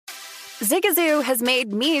Zigazoo has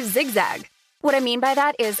made me zigzag. What I mean by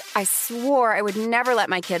that is I swore I would never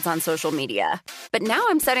let my kids on social media, but now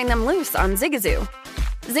I'm setting them loose on Zigazoo.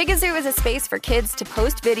 Zigazoo is a space for kids to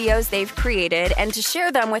post videos they've created and to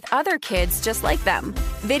share them with other kids just like them.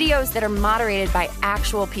 Videos that are moderated by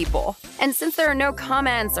actual people. And since there are no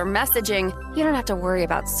comments or messaging, you don't have to worry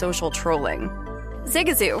about social trolling.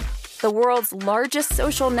 Zigazoo, the world's largest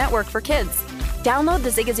social network for kids. Download the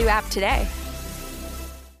Zigazoo app today.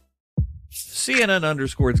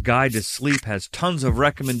 CNN_'s Guide to Sleep has tons of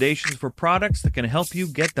recommendations for products that can help you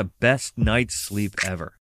get the best night's sleep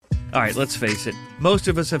ever. All right, let's face it, most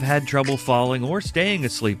of us have had trouble falling or staying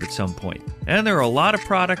asleep at some point, and there are a lot of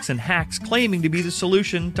products and hacks claiming to be the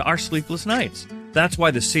solution to our sleepless nights. That's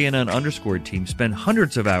why the CNN_ team spend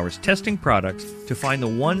hundreds of hours testing products to find the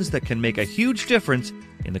ones that can make a huge difference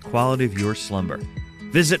in the quality of your slumber.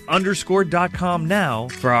 Visit underscore.com now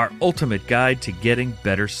for our ultimate guide to getting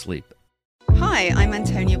better sleep. Hi, I'm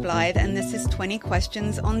Antonia Blythe, and this is 20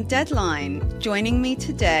 Questions on Deadline. Joining me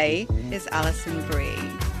today is Alison Brie.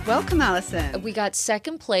 Welcome, Alison. We got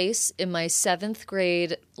second place in my 7th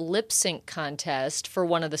grade lip sync contest for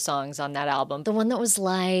one of the songs on that album. The one that was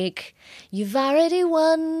like, "You've already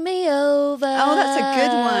won me over." Oh, that's a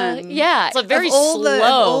good one. Yeah. It's a very of all slow. Of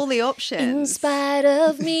all the options. In spite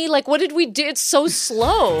of me. Like, what did we do? It's so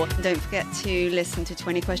slow. Don't forget to listen to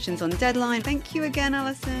 20 Questions on Deadline. Thank you again,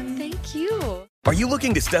 Alison. Thank you. Are you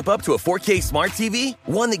looking to step up to a 4K smart TV?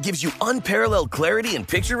 One that gives you unparalleled clarity and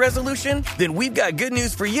picture resolution? Then we've got good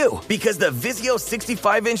news for you, because the Vizio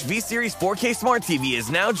 65-inch V-Series 4K smart TV is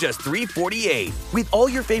now just $348. With all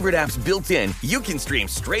your favorite apps built in, you can stream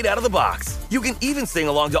straight out of the box. You can even sing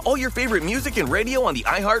along to all your favorite music and radio on the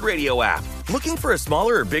iHeartRadio app. Looking for a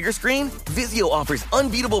smaller or bigger screen? Vizio offers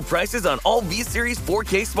unbeatable prices on all V-Series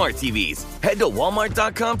 4K smart TVs. Head to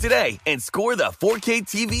Walmart.com today and score the 4K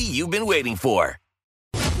TV you've been waiting for.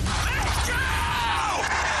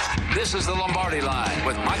 This is the Lombardi Line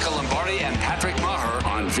with Michael Lombardi and Patrick Maher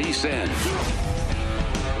on VSiN.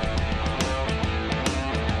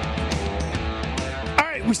 All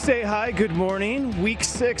right, we say hi, good morning. Week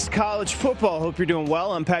 6 college football. Hope you're doing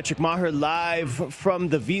well. I'm Patrick Maher, live from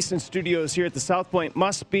the VSiN studios here at the South Point.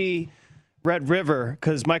 Must be Red River,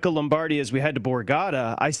 because Michael Lombardi, as we head to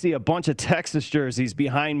Borgata, I see a bunch of Texas jerseys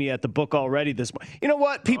behind me at the book already this morning. You know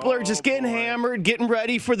what? People are just getting hammered, getting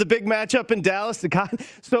ready for the big matchup in Dallas.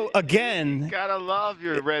 So, again. You gotta love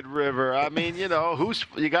your Red River. I mean, you know,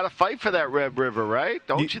 you gotta fight for that Red River, right?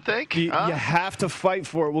 Don't you think? You have to fight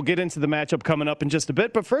for it. We'll get into the matchup coming up in just a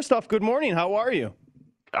bit. But first off, good morning. How are you?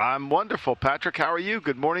 I'm wonderful. Patrick, how are you?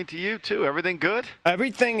 Good morning to you, too. Everything good?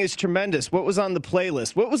 Everything is tremendous. What was on the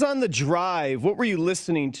playlist? What was on the drive? What were you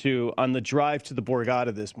listening to on the drive to the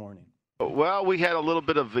Borgata this morning? Well, we had a little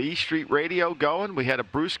bit of E Street Radio going. We had a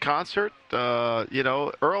Bruce concert,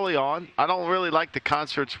 early on. I don't really like the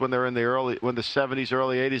concerts when they're in the 70s,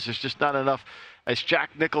 early 80s. There's just not enough, as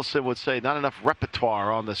Jack Nicholson would say, not enough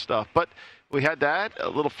repertoire on this stuff. But we had that, a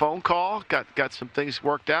little phone call, got some things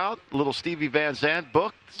worked out, a little Stevie Van Zandt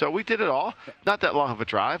booked. So we did it all. Not that long of a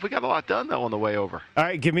drive. We got a lot done, though, on the way over. All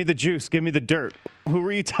right, give me the juice. Give me the dirt. Who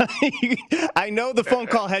were you telling? I know the phone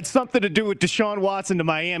call had something to do with Deshaun Watson to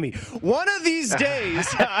Miami. One of these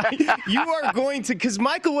days, you are going to – because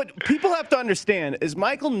Michael, what people have to understand is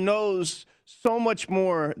Michael knows so much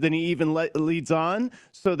more than he even leads on.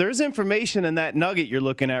 So there's information in that nugget you're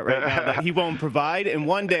looking at right now that he won't provide. And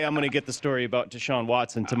one day I'm going to get the story about Deshaun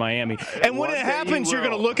Watson to Miami. And when it happens, you're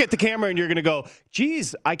going to look at the camera and you're going to go,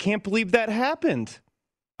 geez, I can't believe that happened.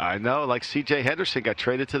 I know, like C.J. Henderson got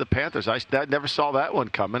traded to the Panthers. I never saw that one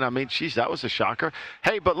coming. I mean, geez, that was a shocker.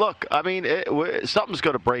 Hey, but look, I mean, something's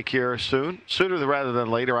going to break here soon, sooner rather than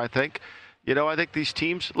later, I think. You know, I think these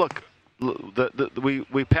teams, look,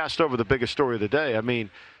 we passed over the biggest story of the day. I mean,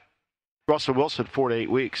 Russell Wilson, 4 to 8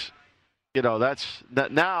 weeks. You know, that's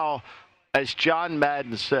now, as John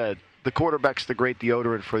Madden said, the quarterback's the great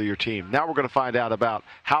deodorant for your team. Now we're going to find out about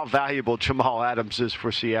how valuable Jamal Adams is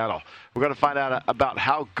for Seattle. We're going to find out about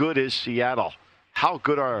how good is Seattle. How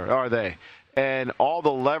good are they? And all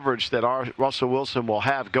the leverage that Russell Wilson will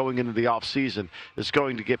have going into the offseason is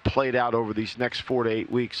going to get played out over these next 4 to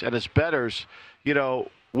 8 weeks. And as bettors, you know,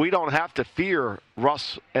 we don't have to fear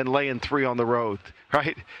Russ and laying 3 on the road,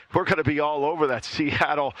 right? We're going to be all over that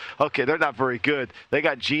Seattle. Okay, they're not very good. They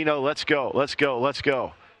got Geno. Let's go.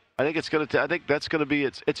 I think that's going to be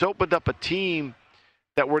it's opened up a team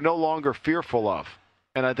that we're no longer fearful of,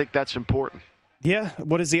 and I think that's important. Yeah,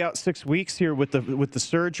 what is he out 6 weeks here with the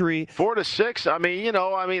surgery? 4 to 6. I mean,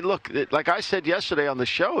 look, like I said yesterday on the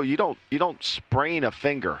show, you don't sprain a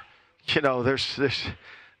finger. You know, there's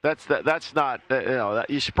That's not,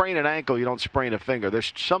 you sprain an ankle, you don't sprain a finger.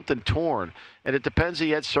 There's something torn, and it depends. He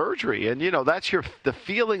had surgery, and that's the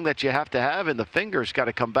feeling that you have to have in the finger's got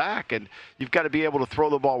to come back, and you've got to be able to throw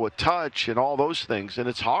the ball with touch and all those things, and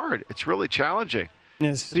it's hard. It's really challenging.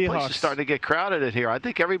 Yes, this place is starting to get crowded in here. I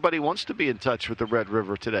think everybody wants to be in touch with the Red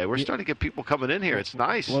River today. We're starting to get people coming in here. It's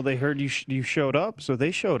nice. Well, they heard you showed up, so they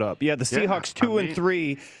showed up. Yeah, the Seahawks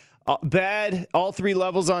 2-3. Bad, all three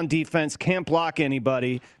levels on defense. Can't block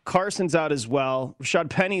anybody. Carson's out as well. Rashad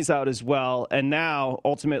Penny's out as well. And now,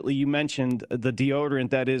 ultimately, you mentioned the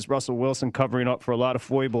deodorant that is Russell Wilson covering up for a lot of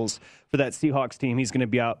foibles for that Seahawks team. He's going to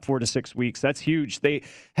be out 4 to 6 weeks. That's huge. They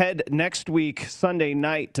head next week, Sunday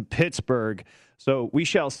night, to Pittsburgh. So we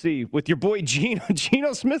shall see. With your boy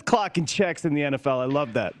Geno Smith clocking checks in the NFL. I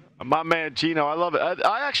love that. My man, Geno, I love it.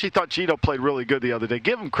 I actually thought Geno played really good the other day.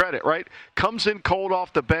 Give him credit, right? Comes in cold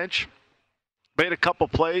off the bench, made a couple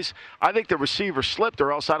plays. I think the receiver slipped,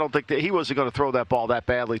 or else I don't think that he wasn't going to throw that ball that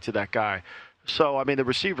badly to that guy. So, I mean, the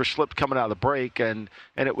receiver slipped coming out of the break, and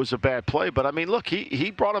it was a bad play. But, I mean, look,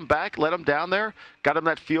 he brought him back, let him down there, got him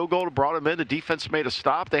that field goal, brought him in. The defense made a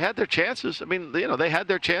stop. They had their chances. I mean, they had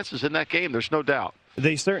their chances in that game. There's no doubt.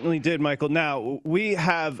 They certainly did, Michael. Now, we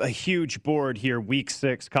have a huge board here, Week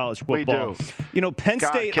 6 college football. We do. Penn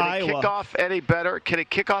State, Iowa. Can it kick off any better? Can it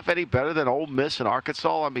kick off any better than Ole Miss and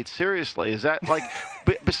Arkansas? I mean, seriously, is that like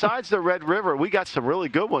besides the Red River, we got some really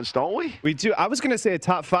good ones, don't we? We do. I was going to say a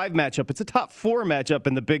top 5 matchup. It's a top 4 matchup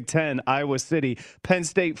in the Big Ten, Iowa City. Penn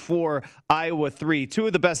State 4, Iowa 3. Two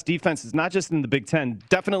of the best defenses, not just in the Big Ten,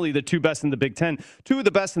 definitely the two best in the Big Ten, two of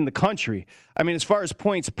the best in the country. I mean, as far as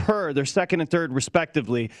points per, they're second and third,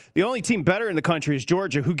 respectively. The only team better in the country is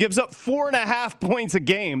Georgia, who gives up 4.5 points a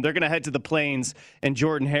game. They're going to head to the Plains and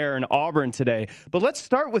Jordan-Hare and Auburn today. But let's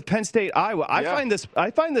start with Penn State, Iowa. I find this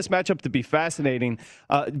matchup to be fascinating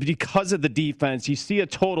because of the defense. You see a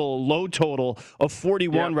low total of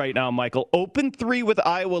 41 right now, Michael. Open 3 with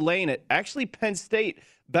Iowa laying it. Actually, Penn State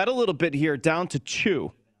bet a little bit here, down to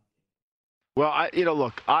 2. Well,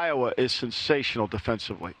 look, Iowa is sensational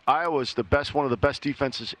defensively. Iowa is one of the best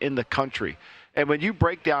defenses in the country. And when you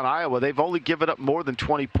break down Iowa, they've only given up more than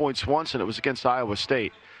 20 points once, and it was against Iowa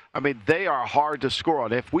State. I mean, they are hard to score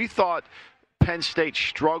on. If we thought Penn State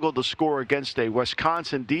struggled to score against a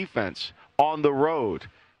Wisconsin defense on the road,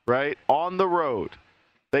 right? On the road,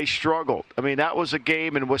 they struggled. I mean, that was a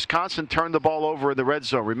game, and Wisconsin turned the ball over in the red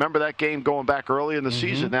zone. Remember that game going back early in the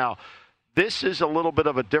season? Now, this is a little bit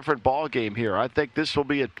of a different ball game here. I think this will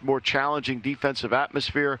be a more challenging defensive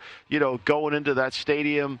atmosphere. Going into that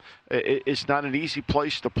stadium, it's not an easy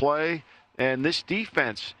place to play. And this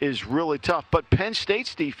defense is really tough. But Penn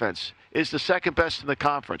State's defense is the second best in the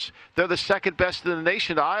conference. They're the second best in the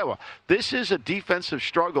nation to Iowa. This is a defensive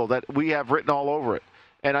struggle that we have written all over it.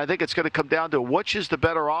 And I think it's going to come down to which is the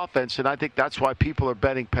better offense, and I think that's why people are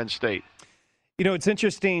betting Penn State. It's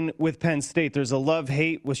interesting with Penn State. There's a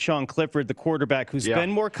love-hate with Sean Clifford, the quarterback, who's been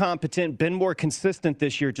more competent, been more consistent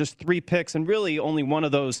this year, just 3 picks, and really only one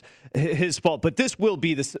of those his fault. But this will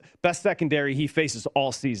be the best secondary he faces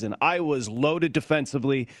all season. Iowa's loaded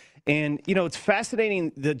defensively. And, it's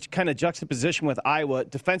fascinating, the kind of juxtaposition with Iowa,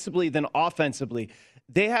 defensively then offensively.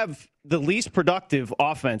 They have the least productive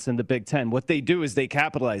offense in the Big Ten. What they do is they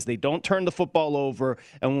capitalize. They don't turn the football over,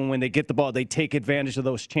 and when they get the ball, they take advantage of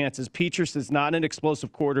those chances. Petras is not an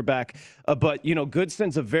explosive quarterback, but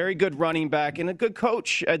Goodson's a very good running back and a good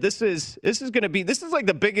coach. This is like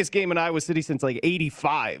the biggest game in Iowa City since like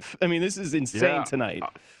 '85. I mean, this is insane tonight.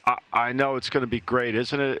 I know it's going to be great,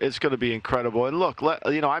 isn't it? It's going to be incredible. And look,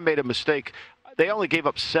 I made a mistake. They only gave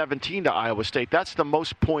up 17 to Iowa State. That's the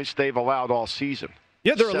most points they've allowed all season.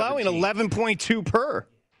 Yeah, they're allowing 11.2 per.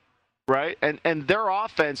 Right, and their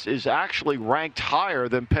offense is actually ranked higher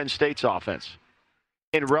than Penn State's offense.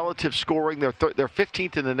 In relative scoring, they're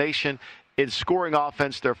 15th in the nation. In scoring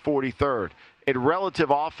offense, they're 43rd. In relative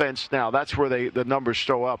offense now, that's where the numbers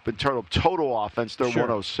show up. In terms of total offense, they're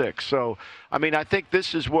 106. So, I mean, I think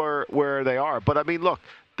this is where they are. But, I mean, look,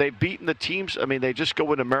 they've beaten the teams. I mean, they just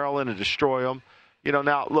go into Maryland and destroy them.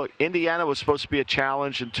 Now, look, Indiana was supposed to be a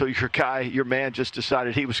challenge until your man just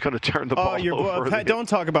decided he was going to turn the ball over. Don't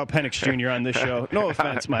talk about Penix Jr. on this show. No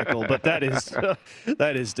offense, Michael, but that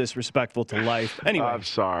is disrespectful to life. Anyway. I'm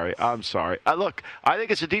sorry. Look, I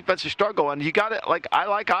think it's a defensive struggle, and you got it. I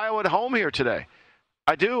like Iowa at home here today.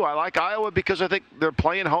 I do. I like Iowa because I think they're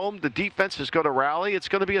playing home. The defense is going to rally. It's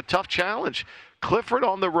going to be a tough challenge. Clifford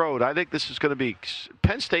on the road. I think this is going to be –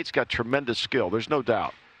 Penn State's got tremendous skill. There's no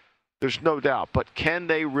doubt. But can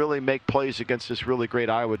they really make plays against this really great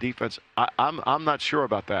Iowa defense? I'm not sure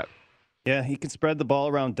about that. Yeah, he can spread the ball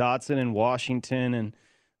around Dotson and Washington, and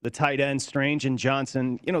the tight end, Strange and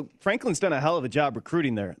Johnson. Franklin's done a hell of a job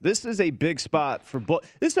recruiting there. This is a big spot for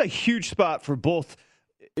both. This is a huge spot for both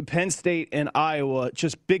Penn State and Iowa,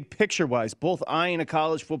 just big picture-wise, both eyeing a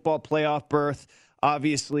college football playoff berth,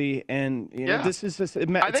 obviously, and this is just, it's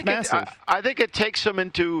massive. I think it takes them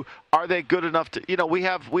into, are they good enough to, we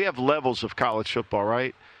have levels of college football,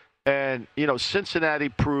 right? And, Cincinnati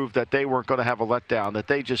proved that they weren't going to have a letdown, that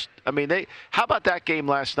they just, how about that game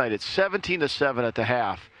last night? It's 17-7 at the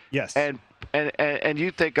half. Yes. And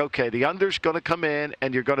you think, okay, the under's going to come in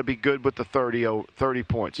and you're going to be good with the 30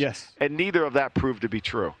 points. Yes. And neither of that proved to be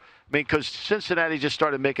true. Because Cincinnati just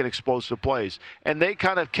started making explosive plays, and they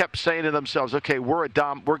kind of kept saying to themselves, "Okay, we're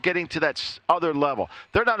getting to that other level."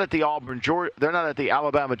 They're not at the they're not at the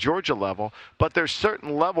Alabama Georgia level, but there's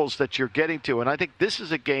certain levels that you're getting to, and I think this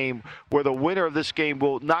is a game where the winner of this game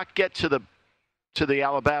will not get to the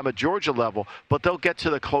Alabama Georgia level, but they'll get to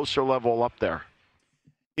the closer level up there.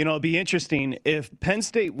 It'll be interesting if Penn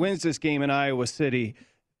State wins this game in Iowa City.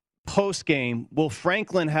 Post-game, will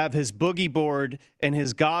Franklin have his boogie board and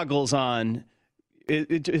his goggles on?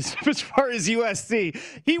 As far as USC,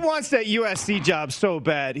 he wants that USC job so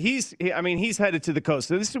bad. He's headed to the coast.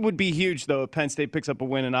 So this would be huge, though, if Penn State picks up a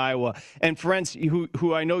win in Iowa. And Ferenc,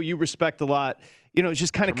 who I know you respect a lot,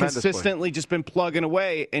 just kind of consistently just been plugging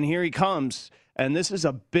away, and here he comes. And this is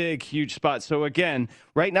a big, huge spot. So, again,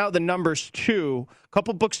 right now the number's 2.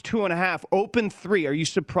 Couple books 2.5. Open 3. Are you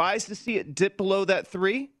surprised to see it dip below that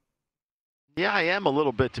 3? Yeah, I am a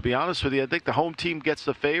little bit, to be honest with you. I think the home team gets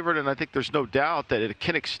the favorite, and I think there's no doubt that at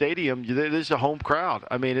Kinnick Stadium, it is a home crowd.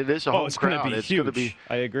 It is a home crowd. It's going to be huge.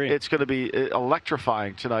 I agree. It's going to be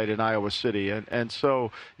electrifying tonight in Iowa City. And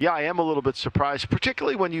so, yeah, I am a little bit surprised,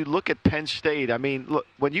 particularly when you look at Penn State. Look,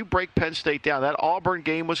 when you break Penn State down, that Auburn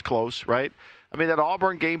game was close, right? That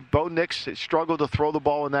Auburn game, Bo Nix struggled to throw the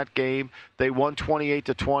ball in that game. They won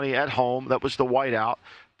 28-20 at home. That was the whiteout.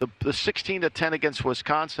 The 16-10 against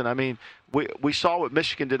Wisconsin, we saw what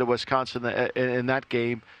Michigan did to Wisconsin in that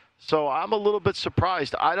game. So I'm a little bit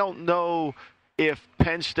surprised. I don't know if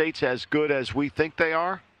Penn State's as good as we think they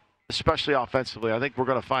are, especially offensively. I think we're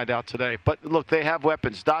going to find out today. But, look, they have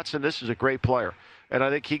weapons. Dotson, this is a great player, and I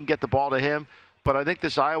think he can get the ball to him. But I think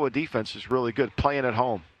this Iowa defense is really good, playing at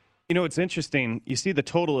home. It's interesting. You see the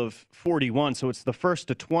total of 41, so it's the first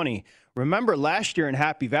to 20. Remember last year in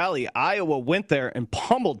Happy Valley, Iowa went there and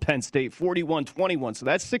pummeled Penn State 41-21. So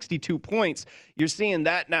that's 62 points. You're seeing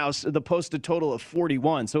that now, the posted total of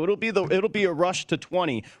 41. So it'll be a rush to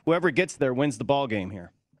 20. Whoever gets there wins the ball game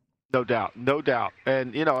here. No doubt.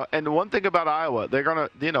 And, and one thing about Iowa, they're going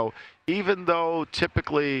to, even though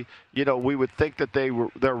typically, we would think that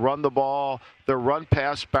they're run the ball, their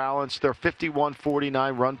run-pass balance, their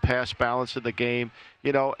 51-49 run-pass balance in the game,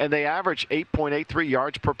 and they average 8.83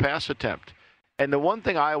 yards per pass attempt. And the one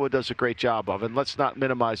thing Iowa does a great job of, and let's not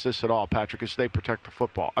minimize this at all, Patrick, is they protect the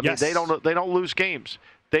football. Yes. They don't lose games.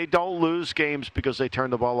 They don't lose games because they turn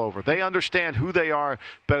the ball over. They understand who they are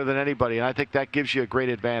better than anybody, and I think that gives you a great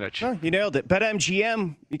advantage. Oh, you nailed it.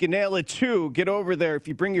 BetMGM, you can nail it too. Get over there. If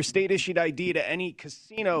you bring your state-issued ID to any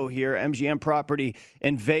casino here, MGM property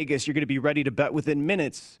in Vegas, you're going to be ready to bet within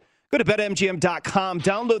minutes. Go to BetMGM.com,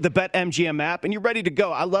 download the BetMGM app, and you're ready to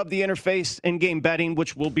go. I love the interface in-game betting,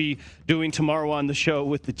 which we'll be doing tomorrow on the show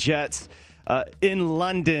with the Jets. In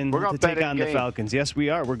London to take on the Falcons. Yes, we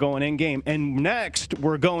are. We're going in game. And next,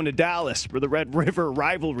 we're going to Dallas for the Red River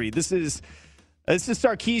rivalry. This is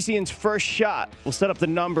Sarkisian's first shot. We'll set up the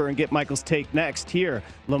number and get Michael's take next here.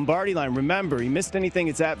 Lombardi Line. Remember, you missed anything,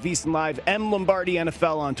 it's at VSiN Live, M Lombardi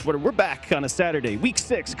NFL on Twitter. We're back on a Saturday, Week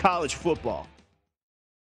 6, college football.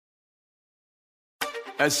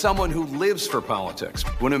 As someone who lives for politics,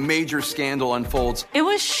 when a major scandal unfolds, it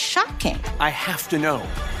was shocking. I have to know.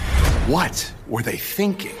 What were they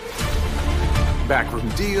thinking? Backroom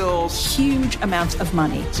deals. Huge amounts of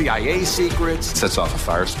money. CIA secrets. Sets off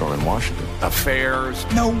a firestorm in Washington. Affairs.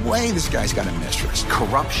 No way this guy's got a mistress.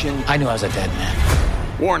 Corruption. I knew I was a dead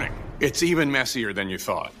man. Warning, it's even messier than you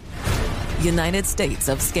thought. United States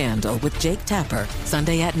of Scandal with Jake Tapper,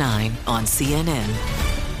 Sunday at 9 on CNN.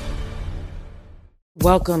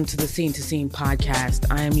 Welcome to the Scene to Scene podcast.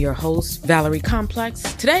 I am your host, Valerie Complex.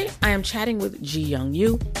 Today, I am chatting with Ji Young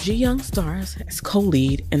Yu. Ji Young stars as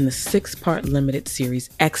co-lead in the 6-part limited series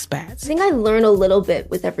Expats. I think I learn a little bit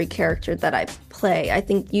with every character that I play. I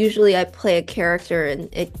think usually I play a character and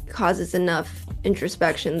it causes enough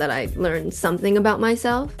introspection that I learn something about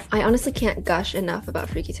myself. I honestly can't gush enough about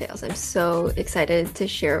Freaky Tales. I'm so excited to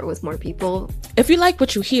share it with more people. If you like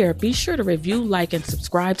what you hear, be sure to review, like, and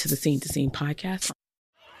subscribe to the Scene to Scene podcast.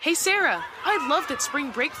 Hey Sarah, I love that spring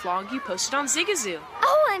break vlog you posted on Zigazoo.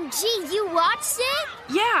 Oh, OMG, you watched it?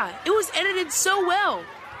 Yeah, it was edited so well.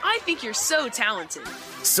 I think you're so talented.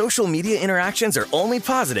 Social media interactions are only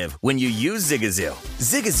positive when you use Zigazoo.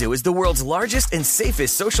 Zigazoo is the world's largest and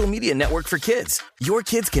safest social media network for kids. Your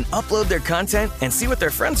kids can upload their content and see what their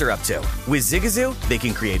friends are up to. With Zigazoo, they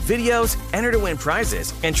can create videos, enter to win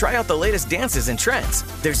prizes, and try out the latest dances and trends.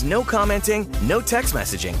 There's no commenting, no text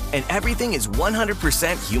messaging, and everything is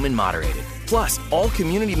 100% human moderated. Plus, all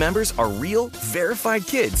community members are real, verified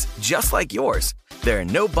kids just like yours. There are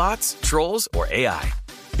no bots, trolls, or AI.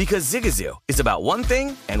 Because Zigazoo is about one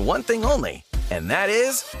thing and one thing only, and that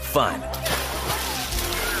is fun.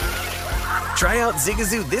 Try out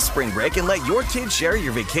Zigazoo this spring break and let your kids share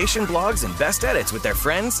your vacation blogs and best edits with their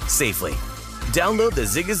friends safely. Download the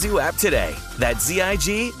Zigazoo app today. That's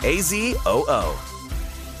Zigazoo.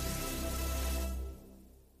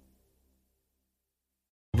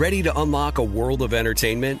 Ready to unlock a world of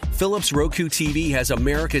entertainment? Philips Roku TV has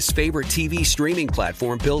America's favorite TV streaming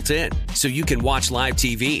platform built in, so you can watch live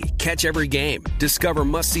TV, catch every game, discover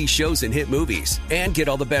must-see shows and hit movies, and get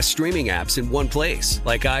all the best streaming apps in one place,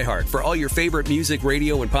 like iHeart for all your favorite music,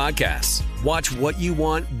 radio, and podcasts. Watch what you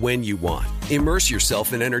want, when you want. Immerse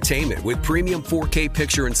yourself in entertainment with premium 4K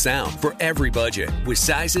picture and sound for every budget, with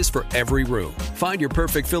sizes for every room. Find your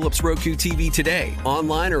perfect Philips Roku TV today,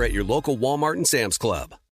 online or at your local Walmart and Sam's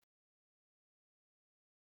Club.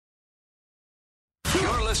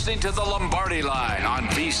 You're listening to The Lombardi Line on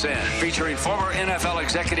VSiN, featuring former NFL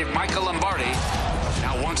executive Michael Lombardi.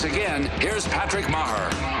 Now, once again, here's Patrick Maher.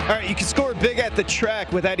 All right, you can score big at the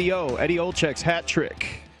track with Eddie O. Eddie Olczyk's hat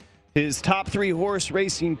trick. His top 3 horse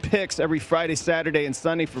racing picks every Friday, Saturday, and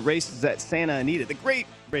Sunday for races at Santa Anita, the great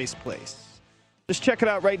race place. Just check it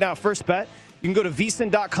out right now. First bet, you can go to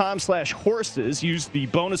vsin.com/horses. Use the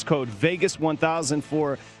bonus code Vegas1000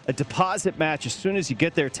 for a deposit match as soon as you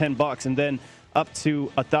get there, $10, and then up to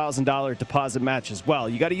 $1,000 deposit match as well.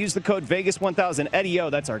 You got to use the code Vegas1000. Eddie O,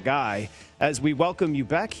 that's our guy, as we welcome you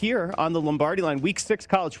back here on the Lombardi Line. Week 6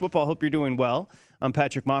 college football. Hope you're doing well. I'm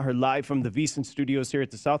Patrick Maher, live from the VSiN studios here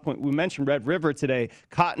at the South Point. We mentioned Red River today,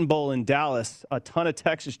 Cotton Bowl in Dallas. A ton of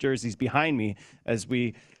Texas jerseys behind me as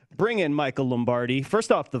we bring in Michael Lombardi.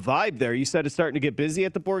 First off, the vibe there. You said it's starting to get busy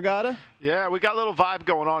at the Borgata? Yeah, we got a little vibe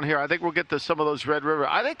going on here. I think we'll get to some of those Red River.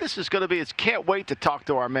 I think this is going to be, can't wait to talk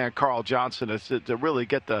to our man Carl Johnson to really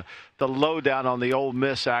get the lowdown on the Ole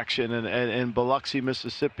Miss action in Biloxi,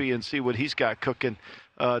 Mississippi, and see what he's got cooking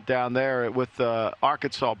down there with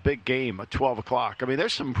Arkansas. Big game at 12 o'clock. I mean,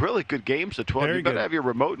 there's some really good games at 12. You better have your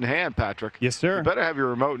remote in hand, Patrick. Yes, sir. You better have your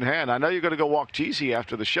remote in hand. I know you're going to go walk Jeezy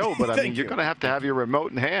after the show, but I mean, you're going to have your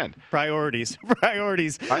remote in hand. Priorities.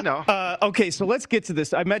 I know. Okay, so let's get to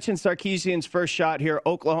this. I mentioned Sarkisian's first shot here.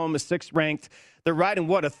 Oklahoma 6th ranked. They're riding,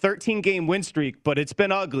 a 13-game win streak, but it's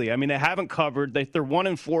been ugly. I mean, they haven't covered. They're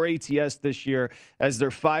 1-4 ATS this year as they're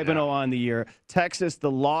 5-0 on the year. Texas, the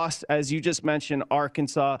loss, as you just mentioned,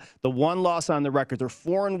 Arkansas, the one loss on the record. They're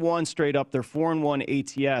 4-1 straight up. They're 4-1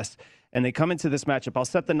 ATS. And they come into this matchup. I'll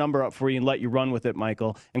set the number up for you and let you run with it,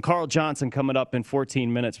 Michael. And Carl Johnson coming up in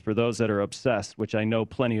 14 minutes for those that are obsessed, which I know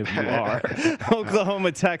plenty of you are.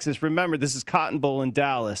 Oklahoma, Texas. Remember, this is Cotton Bowl in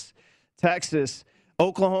Dallas. Texas,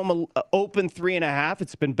 Oklahoma open 3.5.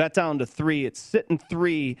 It's been bet down to 3. It's sitting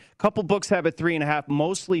 3. Couple books have it 3.5,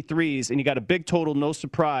 mostly 3s, and you got a big total, no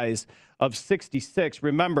surprise, of 66.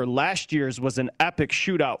 Remember, last year's was an epic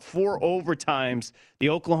shootout, 4 overtimes. The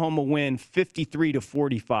Oklahoma win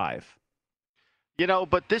 53-45. You know,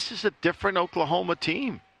 but this is a different Oklahoma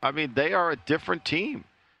team. I mean, they are a different team.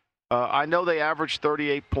 I know they average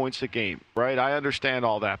 38 points a game, right? I understand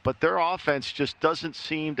all that, but their offense just doesn't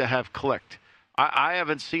seem to have clicked. I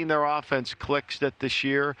haven't seen their offense click this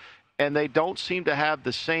year, and they don't seem to have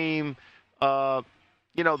the same, the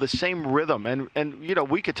same rhythm. And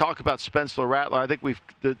we could talk about Spencer Rattler. I think we've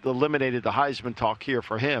eliminated the Heisman talk here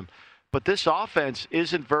for him. But this offense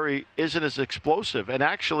isn't as explosive. And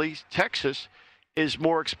actually, Texas is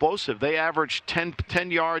more explosive. They average 10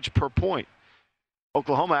 yards per point.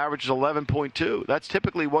 Oklahoma averages 11.2. That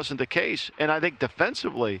typically wasn't the case. And I think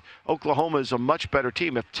defensively, Oklahoma is a much better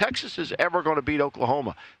team. If Texas is ever going to beat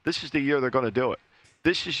Oklahoma, this is the year they're going to do it.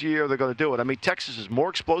 This is the year they're going to do it. I mean, Texas is more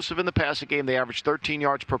explosive in the passing game. They average 13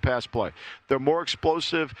 yards per pass play. They're more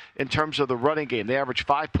explosive in terms of the running game. They average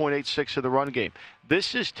 5.86 in the run game.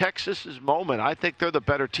 This is Texas's moment. I think they're the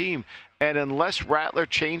better team. And unless Rattler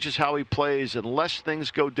changes how he plays, unless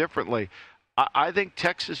things go differently, I think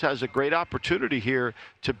Texas has a great opportunity here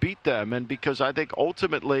to beat them. And because I think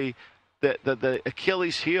ultimately the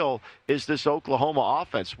Achilles heel is this Oklahoma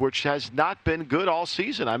offense, which has not been good all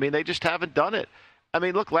season. I mean, they just haven't done it. I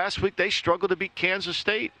mean, look, last week they struggled to beat Kansas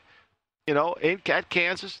State. At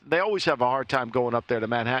Kansas, they always have a hard time going up there to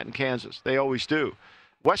Manhattan, Kansas. They always do.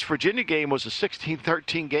 West Virginia game was a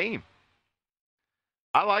 16-13 game.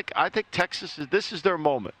 I think Texas, this is their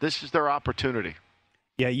moment. This is their opportunity.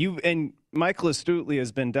 Yeah, and Michael astutely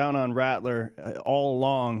has been down on Rattler all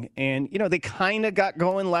along. And, they kind of got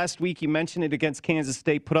going last week. You mentioned it against Kansas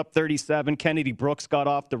State, put up 37. Kennedy Brooks got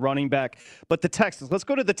off the running back. But let's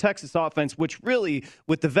go to the Texas offense, which really,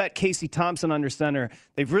 with the vet Casey Thompson under center,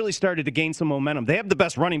 they've really started to gain some momentum. They have the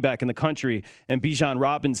best running back in the country, and Bijan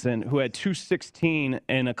Robinson, who had 216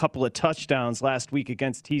 and a couple of touchdowns last week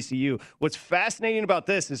against TCU. What's fascinating about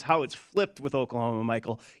this is how it's flipped with Oklahoma,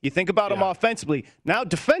 Michael. You think about them offensively, now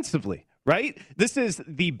defensively. Right? This is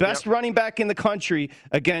the best running back in the country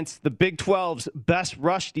against the Big 12's best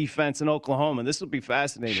rush defense in Oklahoma. This will be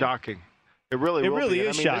fascinating. Shocking. It really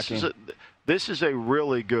is shocking. This is a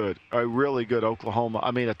really good Oklahoma.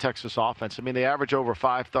 A Texas offense. They average over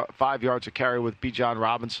 5 yards a carry with Bijan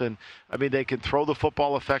Robinson. They can throw the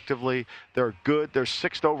football effectively. They're good. They're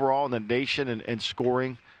 6th overall in the nation in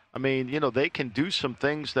scoring. They can do some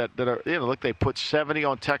things that are, look, they put 70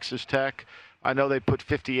 on Texas Tech. I know they put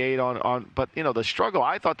 58 on, but the struggle.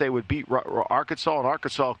 I thought they would beat Arkansas, and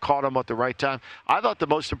Arkansas caught them at the right time. I thought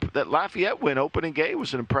that Lafayette win, opening game,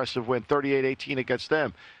 was an impressive win, 38-18 against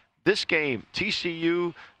them. This game,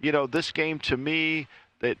 TCU, this game to me,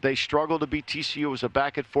 they struggled to beat TCU. It was a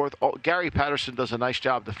back and forth. Gary Patterson does a nice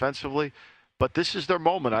job defensively. But this is their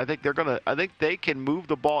moment. I think they can move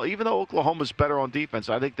the ball. Even though Oklahoma's better on defense,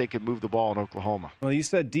 I think they can move the ball in Oklahoma. Well, you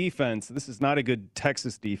said defense. This is not a good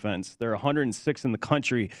Texas defense. They're 106 in the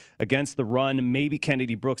country against the run. Maybe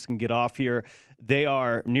Kennedy Brooks can get off here. They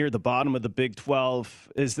are near the bottom of the Big 12.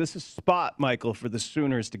 Is this a spot, Michael, for the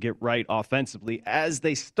Sooners to get right offensively? As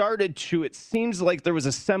they started to, it seems like there was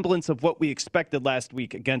a semblance of what we expected last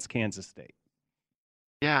week against Kansas State.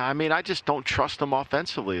 Yeah, I just don't trust them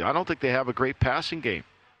offensively. I don't think they have a great passing game.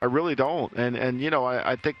 I really don't. And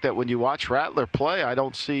I think that when you watch Rattler play, I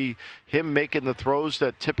don't see him making the throws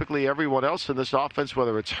that typically everyone else in this offense,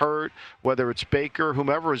 whether it's Hurt, whether it's Baker,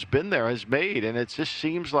 whomever has been there, has made. And it just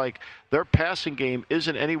seems like their passing game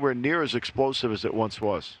isn't anywhere near as explosive as it once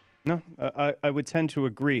was. No, I would tend to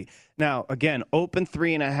agree. Now, again, open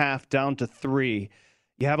 3.5 down to 3.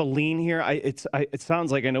 You have a lean here. It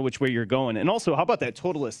sounds like I know which way you're going. And also, how about that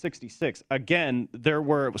total of 66? Again, it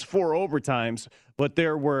was 4 overtimes, but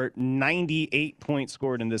there were 98 points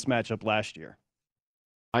scored in this matchup last year.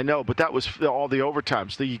 I know, but that was all the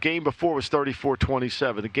overtimes. The game before was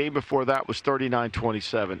 34-27. The game before that was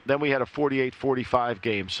 39-27. Then we had a 48-45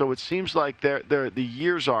 game. So it seems like the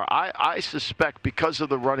years are. I suspect because of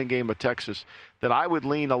the running game of Texas that I would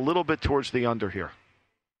lean a little bit towards the under here.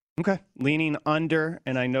 Okay, leaning under,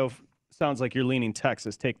 and I know sounds like you're leaning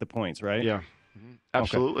Texas. Take the points, right? Yeah,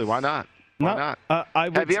 absolutely. Okay. Why not? Why not?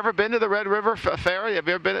 Have you ever been to the Red River Fair? Have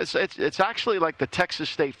you ever been? It's actually like the Texas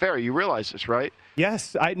State Fair. You realize this, right?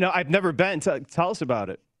 Yes, I know. I've never been. Tell us about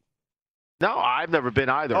it. No, I've never been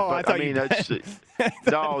either. Oh, but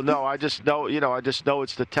no. I just know. I just know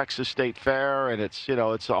it's the Texas State Fair, and it's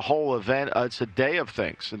a whole event. It's a day of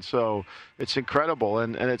things, and so it's incredible.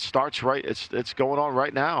 And it starts right. It's going on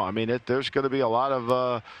right now. There's going to be a lot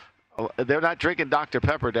of. They're not drinking Dr.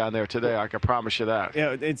 Pepper down there today. I can promise you that.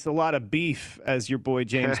 Yeah, it's a lot of beef, as your boy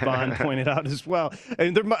James Bond pointed out as well.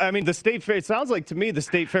 And the State Fair. It sounds like to me the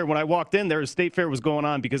State Fair. When I walked in there, the State Fair was going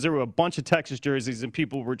on because there were a bunch of Texas jerseys and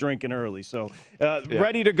people were drinking early. So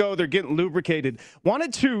ready to go. They're getting lubricated.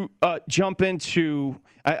 Wanted to jump into.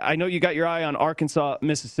 I know you got your eye on Arkansas,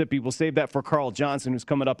 Mississippi. We'll save that for Carl Johnson, who's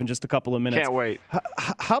coming up in just a couple of minutes. Can't wait.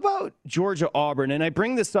 How about Georgia Auburn? And I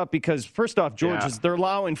bring this up because first off, they're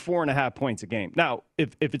allowing 4.5 points a game. Now,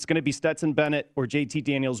 if it's going to be Stetson Bennett or JT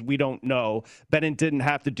Daniels, we don't know. Bennett didn't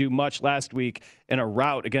have to do much last week in a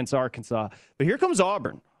rout against Arkansas. But here comes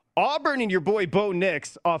Auburn. Auburn and your boy Bo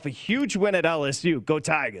Nix off a huge win at LSU. Go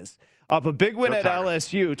Tigers. Off a big win at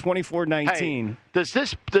LSU, 24-19. Hey, does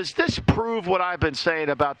this prove what I've been saying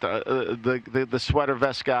about the sweater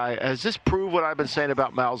vest guy? Does this prove what I've been saying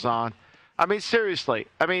about Malzahn? Seriously.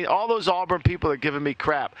 All those Auburn people are giving me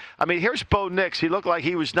crap. Here's Bo Nix. He looked like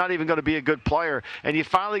he was not even going to be a good player. And you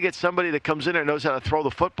finally get somebody that comes in there and knows how to throw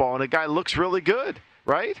the football, and the guy looks really good,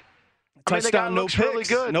 right? Touchdown, no picks. Really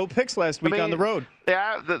good. No picks last week on the road. They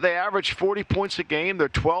average 40 points a game. They're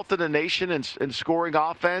 12th in the nation in scoring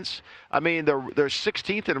offense. They're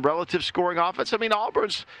 16th in relative scoring offense.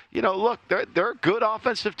 Auburn's, look, they're a good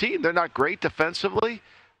offensive team. They're not great defensively,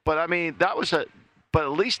 but but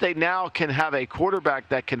at least they now can have a quarterback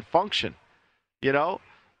that can function.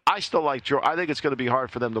 I still like Georgia. I think it's going to be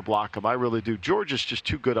hard for them to block them. I really do. Georgia's just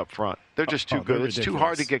too good up front. They're just too good. It's too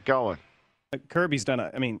hard to get going. Kirby's done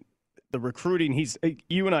the recruiting,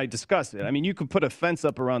 you and I discussed it. I mean, you could put a fence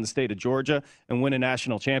up around the state of Georgia and win a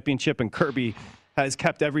national championship, and Kirby has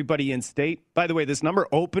kept everybody in state. By the way, this number,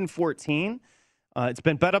 open 14, it's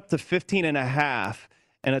been bet up to 15.5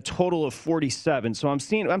 and a total of 47. So I'm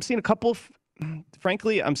seeing a couple of,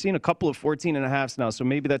 frankly, I'm seeing a couple of 14.5s now. So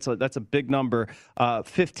maybe that's a big number.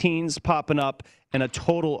 15s popping up and a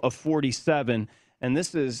total of 47. And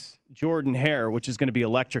this is Jordan Hare, which is going to be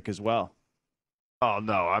electric as well. Oh,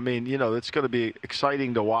 no. I mean, it's going to be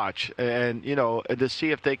exciting to watch and to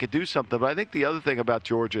see if they could do something. But I think the other thing about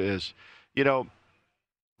Georgia is,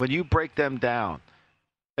 when you break them down,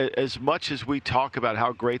 as much as we talk about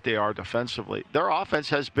how great they are defensively, their offense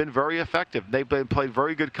has been very effective. They've played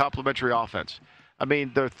very good complementary offense. I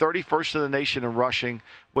mean, they're 31st in the nation in rushing,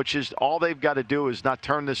 which is all they've got to do is not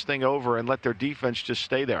turn this thing over and let their defense just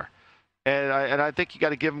stay there. And I think you got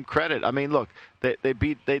to give them credit. I mean, look,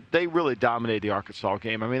 they really dominated the Arkansas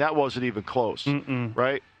game. I mean, that wasn't even close,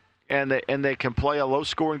 right? And they can play a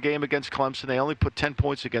low-scoring game against Clemson. They only put 10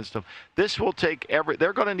 points against them. This will take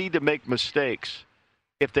they're going to need to make mistakes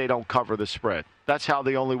if they don't cover the spread. That's how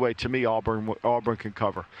the only way, to me, Auburn can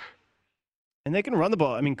cover. And they can run the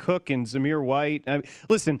ball. I mean, Cook and Zamir White.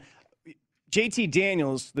 Listen, JT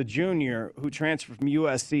Daniels, the junior who transferred from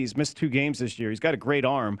USC, has missed 2 games this year. He's got a great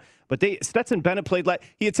arm. But Stetson Bennett played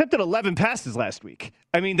he attempted 11 passes last week.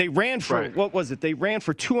 I mean, they ran for, what was it? They ran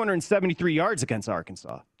for 273 yards against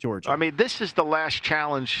Arkansas, Georgia. I mean, this is the last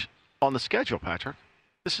challenge on the schedule, Patrick.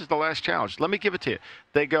 This is the last challenge. Let me give it to you.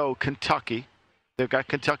 They go Kentucky. They've got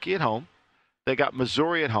Kentucky at home. They got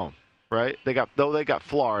Missouri at home, right? They got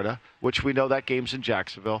Florida, which we know that game's in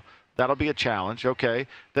Jacksonville. That'll be a challenge, okay?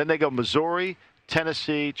 Then they go Missouri,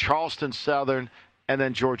 Tennessee, Charleston Southern, and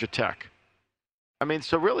then Georgia Tech. I mean,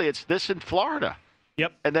 so really it's this in Florida.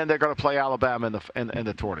 Yep. And then they're going to play Alabama in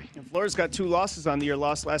the 20. And Florida's got 2 losses on the year.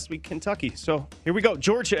 Lost last week, Kentucky. So here we go.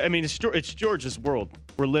 Georgia, I mean, it's Georgia's world.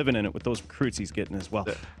 We're living in it with those recruits he's getting as well.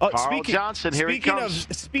 Carl Johnson, here he comes.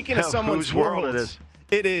 Speaking of someone's world it is.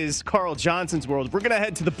 It is Carl Johnson's world. We're going to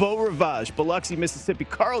head to the Beau Rivage, Biloxi, Mississippi.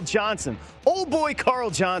 Carl Johnson, old boy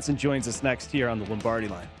Carl Johnson, joins us next here on the Lombardi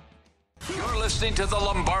Line. You're listening to the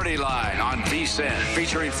Lombardi Line on VSiN,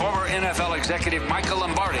 featuring former NFL executive Michael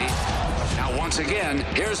Lombardi. Now, once again,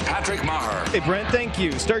 here's Patrick Maher. Hey, Brent, thank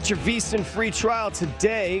you. Start your VSiN free trial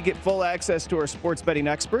today. Get full access to our sports betting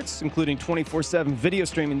experts, including 24/7 video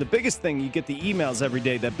streaming. The biggest thing, you get the emails every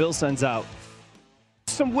day that Bill sends out.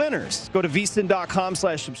 Some winners. Go to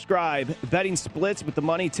vsin.com/subscribe. Betting splits with the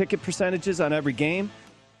money, ticket percentages on every game.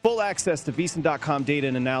 Full access to vsin.com data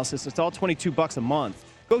and analysis. It's all $22 a month.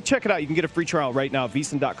 Go check it out. You can get a free trial right now at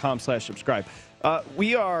vsin.com/subscribe.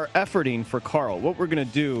 We are efforting for Carl. What we're going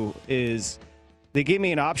to do is they gave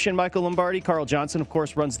me an option, Michael Lombardi. Carl Johnson, of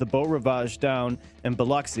course, runs the Beau Rivage down in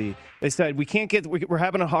Biloxi. They said, we're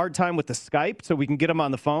having a hard time with the Skype, so we can get him on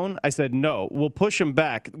the phone. I said, no, we'll push him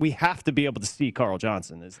back. We have to be able to see Carl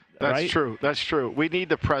Johnson. That's right? True. That's true. We need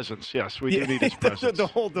the presence. Yes, we do need his presence.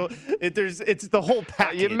 It's the whole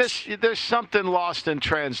package. There's something lost in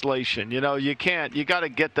translation. You got to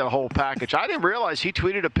get the whole package. I didn't realize he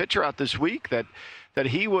tweeted a picture out this week that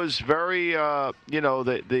he was very,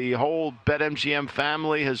 the whole BetMGM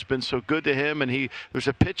family has been so good to him. And there's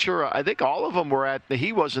a picture, I think all of them were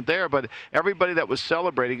he wasn't there, but everybody that was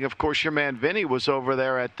celebrating, of course, your man Vinny was over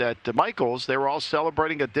there at Michael's. They were all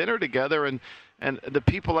celebrating a dinner together, and the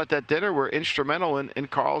people at that dinner were instrumental in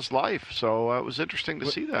Carl's life. So it was interesting to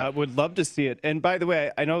see that. I would love to see it. And by the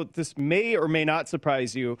way, I know this may or may not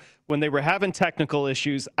surprise you. When they were having technical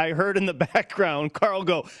issues, I heard in the background Carl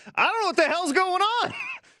go, I don't know what the hell's going on.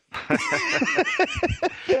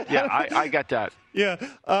 Yeah, I got that. Yeah.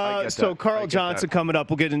 So Carl Johnson coming up.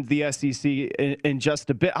 We'll get into the SEC in just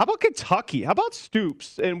a bit. How about Kentucky? How about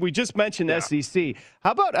Stoops? And we just mentioned SEC.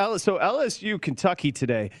 How about LSU? So LSU, Kentucky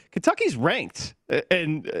today. Kentucky's ranked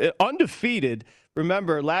and undefeated.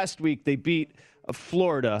 Remember, last week they beat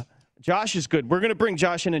Florida. Josh is good. We're going to bring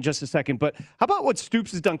Josh in just a second. But how about what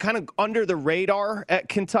Stoops has done kind of under the radar at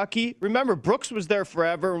Kentucky? Remember, Brooks was there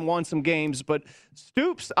forever and won some games. But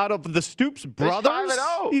Stoops, out of the Stoops brothers,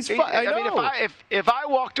 he's 5-0. I mean, if I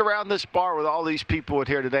walked around this bar with all these people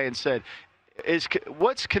here today and said,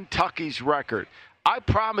 what's Kentucky's record? I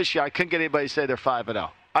promise you I couldn't get anybody to say they're 5-0.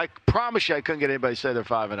 I promise you I couldn't get anybody to say they're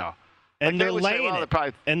 5-0. And they're laying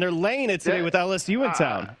it. And they're laying it today with LSU in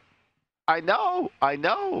town. I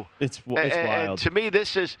know. It's wild. And to me,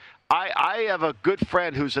 this is I have a good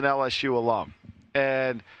friend who's an LSU alum,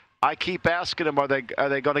 and I keep asking him, are they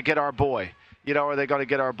going to get our boy? Are they going to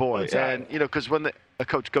get our boy? And because when the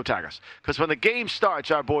coach, go Tigers. Because when the game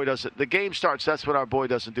starts, our boy doesn't. The game starts. That's when our boy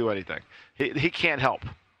doesn't do anything. He can't help.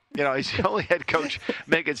 He's the only head coach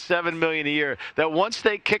making $7 million a year. That once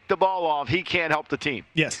they kick the ball off, he can't help the team.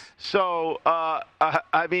 Yes. So I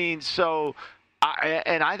think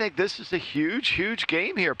this is a huge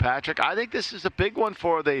game here, Patrick. I think this is a big one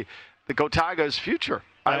for the Go Tigers' future.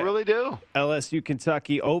 I really do. LSU,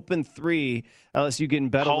 Kentucky, open 3. LSU getting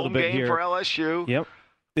bet a little bit here. Home game for LSU. Yep.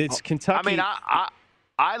 It's Kentucky.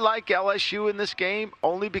 I like LSU in this game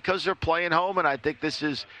only because they're playing home, and I think this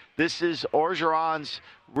is Orgeron's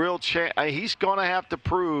real chance. He's going to have to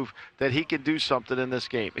prove that he can do something in this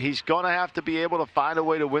game. He's going to have to be able to find a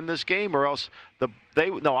way to win this game, or else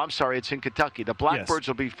it's in Kentucky. The Blackbirds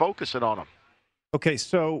will be focusing on him. Okay,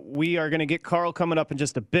 so we are going to get Carl coming up in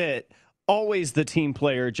just a bit. Always the team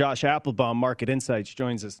player, Josh Applebaum, Market Insights,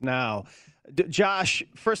 joins us now. Josh,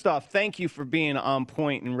 first off, thank you for being on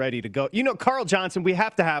point and ready to go. Carl Johnson, we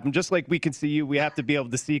have to have him. Just like we can see you, we have to be able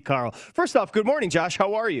to see Carl. First off, good morning, Josh.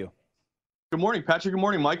 How are you? Good morning, Patrick. Good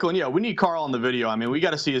morning, Michael. And yeah, we need Carl on the video. I mean, we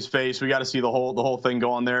got to see his face. We got to see the whole thing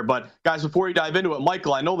going there. But guys, before we dive into it,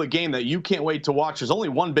 Michael, I know the game that you can't wait to watch. There's only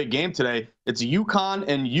one big game today. It's UConn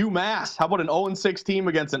and UMass. How about an 0-6 team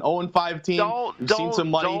against an 0-5 team? We've seen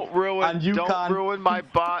some money on UConn.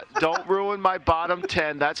 Don't ruin my bottom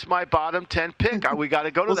 10. That's my bottom 10 pick. We got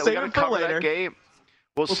to go to that. We got to cover that game.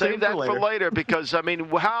 We'll save that for later because,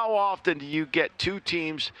 how often do you get two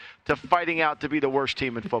teams to fighting out to be the worst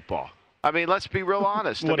team in football? Let's be real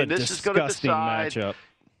honest. This is going to decide. Matchup.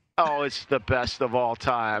 Oh, it's the best of all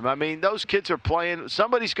time. Those kids are playing.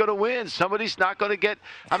 Somebody's going to win. Somebody's not going to get.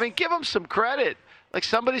 Give them some credit. Like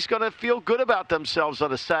somebody's going to feel good about themselves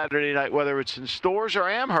on a Saturday night, whether it's in Stores or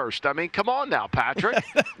Amherst. Come on now, Patrick.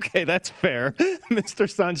 Okay, that's fair. Mr.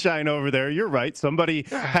 Sunshine over there, you're right. Somebody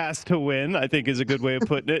has to win, I think is a good way of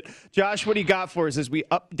putting it. Josh, what do you got for us as we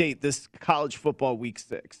update this college football week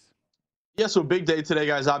 6? Yeah, so big day today,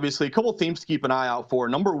 guys. Obviously, a couple themes to keep an eye out for.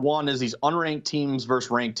 Number one is these unranked teams versus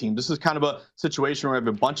ranked teams. This is kind of a situation where we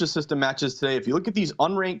have a bunch of system matches today. If you look at these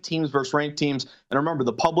unranked teams versus ranked teams, and remember,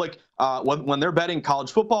 the public, when they're betting college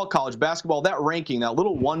football, college basketball, that ranking, that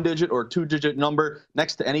little 1-digit or 2-digit number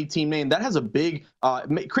next to any team name, that has a big,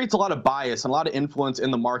 creates a lot of bias and a lot of influence in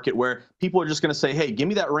the market where people are just going to say, hey, give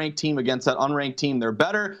me that ranked team against that unranked team. They're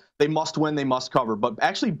better. They must win. They must cover. But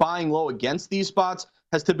actually buying low against these spots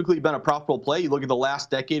has typically been a profitable play. You look at the last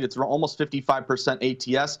decade, it's almost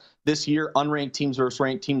 55% ATS. This year, unranked teams versus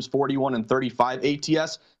ranked teams, 41 and 35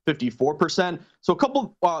 ATS, 54%. So a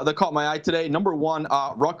couple that caught my eye today. Number one,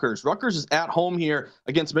 Rutgers. Rutgers is at home here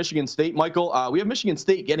against Michigan State. Michael, we have Michigan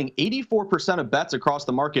State getting 84% of bets across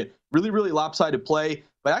the market. Really, really lopsided play.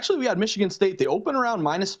 But actually, we had Michigan State. They opened around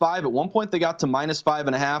 -5. At one point, they got to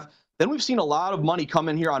 -5.5. Then we've seen a lot of money come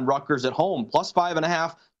in here on Rutgers at home,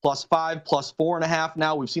 +5.5. +5, +4.5.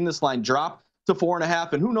 Now we've seen this line drop to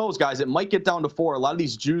 4.5, and who knows, guys? It might get down to 4. A lot of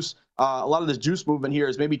this juice movement here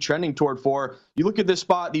is maybe trending toward 4. You look at this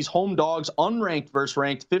spot; these home dogs, unranked versus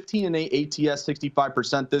ranked, 15 and 8 ATS,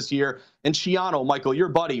 65% this year. And Schiano, Michael, your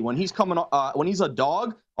buddy, when he's when he's a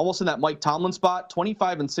dog, almost in that Mike Tomlin spot,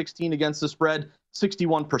 25 and 16 against the spread,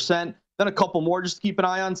 61%. Then a couple more just to keep an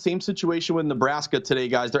eye on. Same situation with Nebraska today,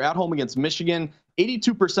 guys. They're at home against Michigan.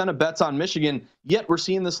 82% of bets on Michigan, yet we're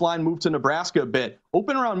seeing this line move to Nebraska a bit.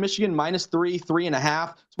 Open around Michigan -3,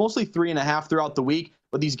 3.5. It's mostly 3.5 throughout the week.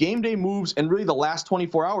 But these game day moves and really the last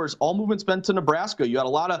 24 hours, all movement's been to Nebraska. You had a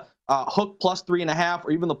lot of hook +3.5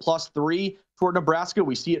 or even the +3 toward Nebraska.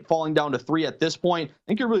 We see it falling down to 3 at this point. I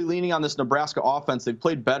think you're really leaning on this Nebraska offense. They've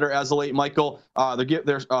played better as of late, Michael.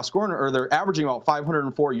 They're scoring, or they're averaging about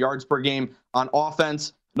 504 yards per game on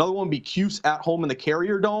offense. Another one would be Cuse at home in the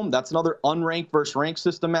Carrier Dome. That's another unranked versus ranked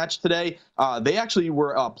system match today. They actually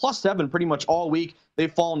were +7 pretty much all week.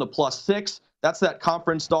 They've fallen to +6. That's that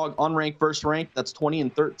conference dog, unranked versus ranked. That's 20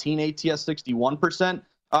 and 13 ATS, 61%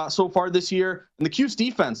 so far this year. And the Cuse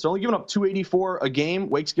defense, they're only giving up 284 a game.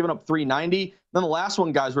 Wake's giving up 390. Then the last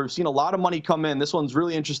one, guys, where we've seen a lot of money come in. This one's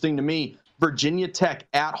really interesting to me. Virginia Tech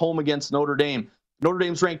at home against Notre Dame. Notre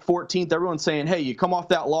Dame's ranked 14th. Everyone's saying, hey, you come off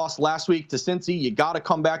that loss last week to Cincy. You got to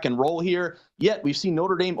come back and roll here. Yet we've seen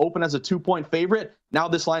Notre Dame open as a 2-point favorite. Now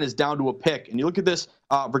this line is down to a pick. And you look at this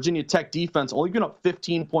Virginia Tech defense, only giving up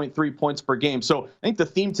 15.3 points per game. So I think the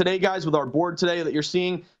theme today, guys, with our board today that you're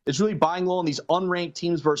seeing is really buying low on these unranked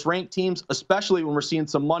teams versus ranked teams, especially when we're seeing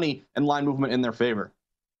some money and line movement in their favor.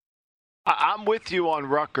 I'm with you on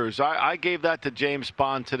Rutgers. I gave that to James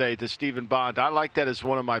Bond today, to Stephen Bond. I like that as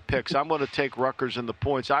one of my picks. I'm going to take Rutgers in the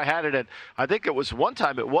points. I had it at, I think it was one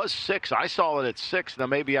time, it was 6. I saw it at 6. Now,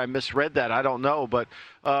 maybe I misread that. I don't know. But,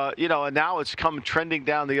 and now it's come trending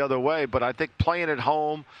down the other way. But I think playing at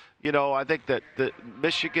home, I think that the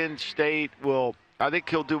Michigan State Greg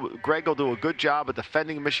will do a good job at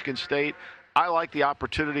defending Michigan State. I like the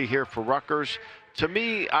opportunity here for Rutgers. To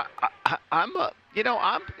me, I'm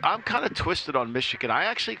kind of twisted on Michigan. I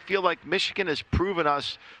actually feel like Michigan has proven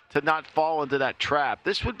us to not fall into that trap.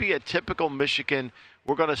 This would be a typical Michigan.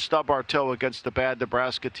 We're going to stub our toe against the bad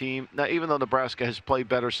Nebraska team. Now, even though Nebraska has played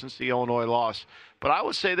better since the Illinois loss, but I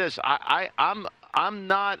would say this: I'm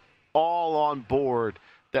not all on board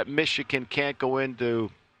that Michigan can't go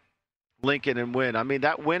into Lincoln and win. I mean,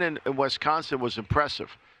 that win in Wisconsin was impressive.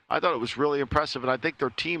 I thought it was really impressive, and I think their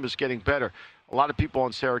team is getting better. A lot of people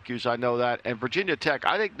on Syracuse, I know that. And Virginia Tech,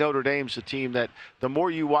 I think Notre Dame's a team that the more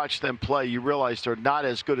you watch them play, you realize they're not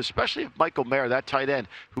as good, especially if Michael Mayer, that tight end,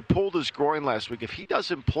 who pulled his groin last week, if he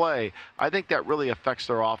doesn't play, I think that really affects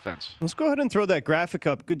their offense. Let's go ahead and throw that graphic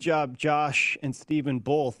up. Good job, Josh and Stephen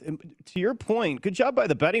both. And to your point, good job by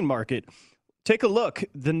the betting market. Take a look.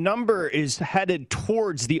 The number is headed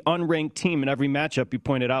towards the unranked team in every matchup you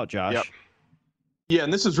pointed out, Josh. Yep. Yeah,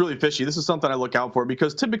 and this is really fishy. This is something I look out for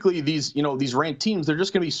because typically these ranked teams, they're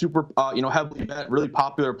just going to be super, heavily bet, really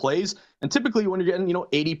popular plays. And typically when you're getting,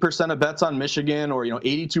 80% of bets on Michigan or,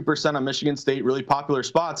 82% on Michigan State, really popular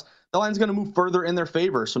spots, the line's going to move further in their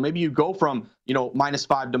favor. So maybe you go from,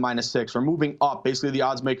 -5 to -6 or moving up. Basically, the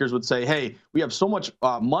odds makers would say, hey, we have so much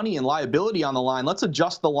money and liability on the line. Let's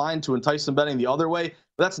adjust the line to entice some betting the other way.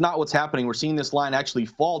 But that's not what's happening. We're seeing this line actually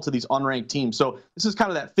fall to these unranked teams. So this is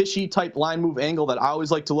kind of that fishy type line move angle that I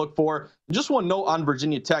always like to look for. And just one note on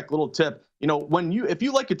Virginia Tech, little tip. If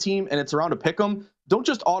you like a team and it's around to pick 'em, don't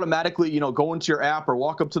just automatically, go into your app or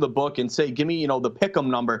walk up to the book and say, give me, the pick 'em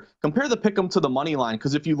number. Compare the pick 'em to the money line.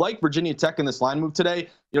 Because if you like Virginia Tech in this line move today,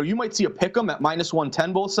 you might see a pick 'em at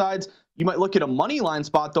 -110 both sides. You might look at a money line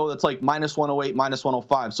spot, though, that's like -108,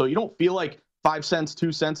 -105. So you don't feel like 5 cents,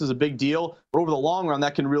 2 cents is a big deal. But over the long run,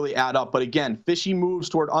 that can really add up. But again, fishy moves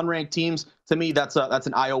toward unranked teams. To me, that's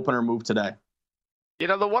an eye-opener move today.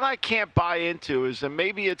 The one I can't buy into is that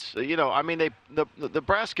maybe it's,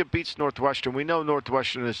 Nebraska beats Northwestern. We know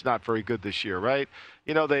Northwestern is not very good this year, right?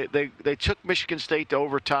 They took Michigan State to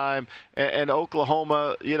overtime, and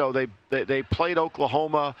Oklahoma, they played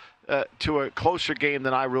Oklahoma to a closer game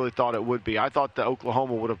than I really thought it would be. I thought that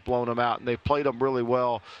Oklahoma would have blown them out, and they played them really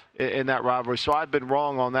well in that rivalry. So I've been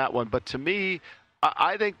wrong on that one. But to me,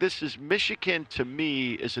 I think this is Michigan, to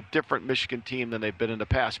me, is a different Michigan team than they've been in the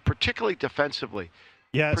past, particularly defensively.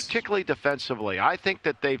 Yes. Particularly defensively. I think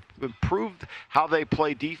that they've improved how they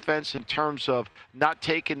play defense in terms of not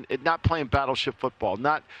playing battleship football,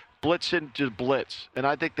 not blitzing to blitz. And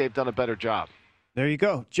I think they've done a better job. There you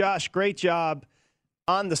go. Josh, great job.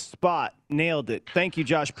 On the spot. Nailed it. Thank you,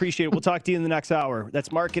 Josh. Appreciate it. We'll talk to you in the next hour.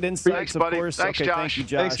 That's Market Insights, Thanks, buddy. of course. Thanks, okay, Josh. thank you,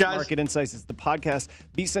 Josh. Thanks, guys. Market Insights is the podcast.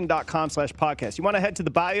 VSiN.com/podcast. You want to head to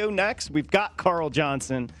the bio next? We've got Carl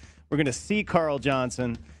Johnson. We're going to see Carl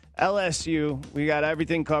Johnson. LSU, we got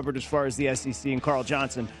everything covered as far as the SEC and Carl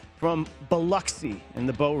Johnson from Biloxi in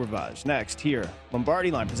the Beau Rivage. Next here,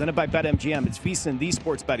 Lombardi Line, presented by BetMGM. It's VSiN, the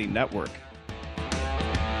Sports Betting Network.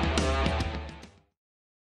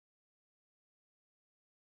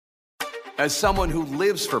 As someone who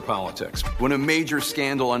lives for politics, when a major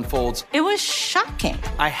scandal unfolds, It was shocking.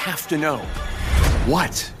 I have to know,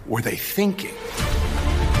 what were they thinking?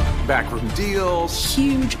 Backroom deals,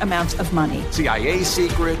 Huge amounts of money. CIA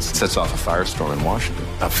secrets, Sets off a firestorm in Washington.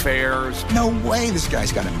 affairs, No way this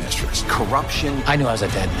guy's got a mistress. corruption. I knew I was a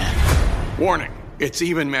dead man. Warning, it's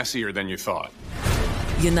even messier than you thought.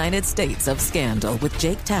 United States of Scandal with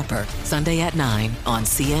Jake Tapper, Sunday at 9 on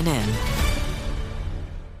CNN.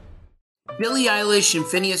 Billie Eilish and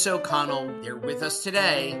Phineas O'Connell, they're with us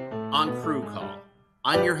today on Crew Call.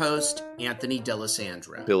 I'm your host, Anthony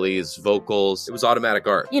D'Alessandro. Billie's vocals, it was automatic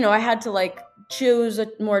art. I had to choose a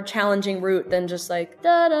more challenging route than just da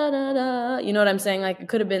da da da. You know what I'm saying? It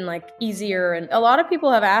could have been easier. And a lot of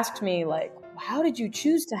people have asked me how did you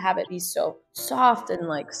choose to have it be so soft and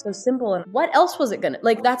so simple? And what else was it gonna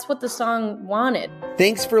that's what the song wanted.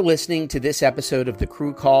 Thanks for listening to this episode of the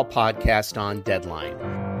Crew Call podcast on Deadline.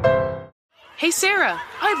 Hey, Sarah,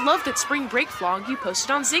 I love that spring break vlog you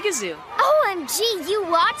posted on Zigazoo. OMG, you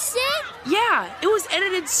watched it? Yeah, it was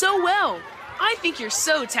edited so well. I think you're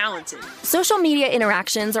so talented. Social media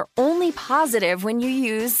interactions are only positive when you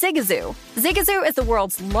use Zigazoo. Zigazoo is the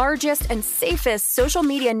world's largest and safest social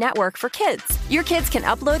media network for kids. Your kids can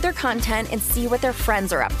upload their content and see what their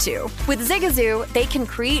friends are up to. With Zigazoo, they can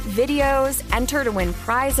create videos, enter to win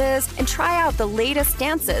prizes, and try out the latest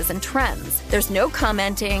dances and trends. There's no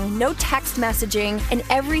commenting, no text messaging, and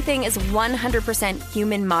everything is 100%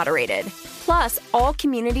 human moderated. Plus, all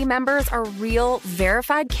community members are real,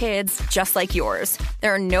 verified kids just like yours.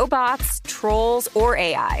 There are no bots, trolls, or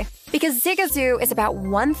AI. Because Zigazoo is about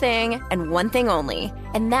one thing and one thing only,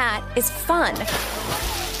 and that is fun.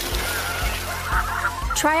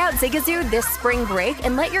 Try out Zigazoo this spring break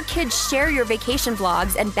and let your kids share your vacation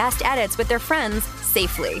vlogs and best edits with their friends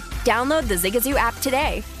safely. Download the Zigazoo app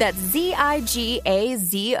today. That's Zigazoo.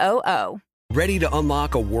 Ready to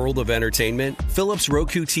unlock a world of entertainment? Philips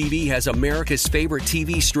Roku TV has America's favorite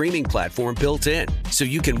TV streaming platform built in, so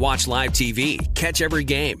you can watch live TV, catch every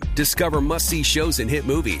game, discover must-see shows and hit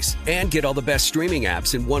movies, and get all the best streaming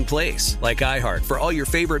apps in one place, like iHeart for all your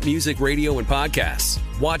favorite music, radio, and podcasts.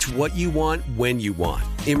 Watch what you want, when you want.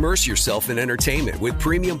 Immerse yourself in entertainment with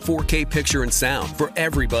premium 4K picture and sound for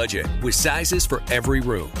every budget, with sizes for every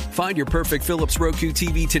room. Find your perfect Philips Roku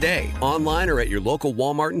TV today, online or at your local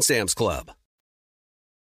Walmart and Sam's Club.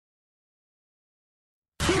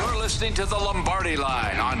 You're listening to the Lombardi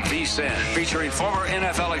Line on VSiN, featuring former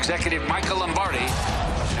NFL executive Michael Lombardi.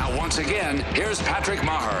 Now, once again, here's Patrick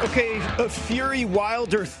Maher. Okay, Fury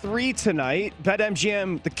Wilder 3 tonight.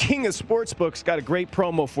 BetMGM, the king of sportsbooks, got a great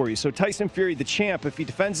promo for you. So Tyson Fury, the champ, if he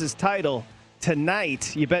defends his title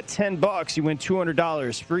tonight, you bet $10, you win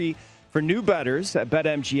 $200 free for new bettors at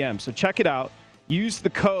BetMGM. So check it out. Use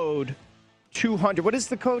the code 200. What is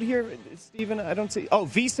the code here, Steven? I don't see. Oh,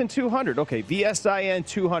 VSiN 200. Okay, VSIN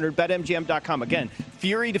 200. BetMGM.com. Again,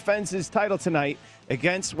 Fury defends his title tonight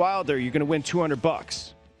against Wilder. You're going to win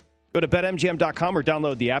 $200. Go to BetMGM.com or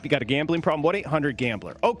download the app. You got a gambling problem?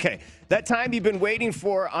 1-800-GAMBLER. Okay, that time you've been waiting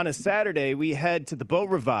for on a Saturday, we head to the Beau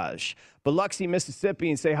Rivage, Biloxi,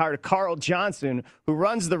 Mississippi, and say hi to Carl Johnson, who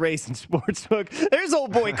runs the Racing Sportsbook. There's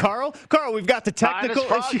old boy Carl. Carl, we've got the technical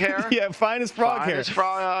finest issue. Frog hair. Yeah, finest frog hair. Finest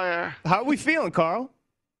frog hair. How are we feeling, Carl?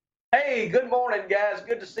 Hey, good morning, guys.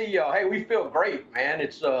 Good to see y'all. Hey, we feel great, man.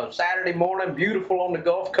 It's Saturday morning, beautiful on the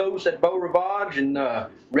Gulf Coast at Beau Rivage, and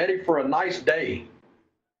ready for a nice day.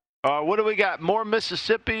 What do we got? More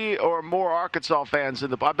Mississippi or more Arkansas fans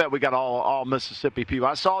in the? I bet we got all Mississippi people.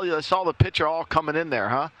 I saw the picture all coming in there,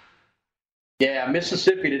 huh? Yeah,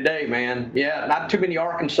 Mississippi today, man. Yeah, not too many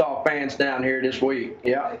Arkansas fans down here this week.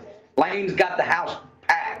 Yeah, Lane's got the house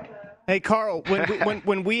packed. Hey, Carl,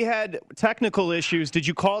 when we had technical issues, did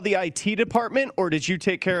you call the IT department or did you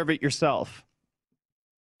take care of it yourself?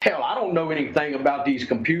 Hell, I don't know anything about these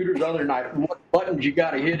computers other than what buttons you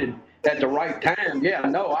got to hit at the right time. Yeah,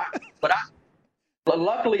 no, but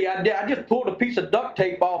luckily I did. I just pulled a piece of duct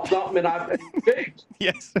tape off something and I fixed.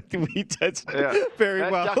 Yes, we did very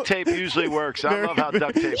well. Duct tape usually works. I love how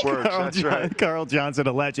duct tape works. That's right. Carl Johnson,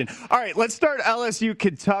 a legend. All right, let's start LSU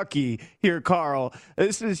Kentucky here, Carl.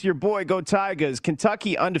 This is your boy, Go Tigers.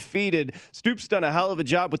 Kentucky undefeated. Stoops done a hell of a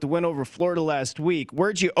job with the win over Florida last week.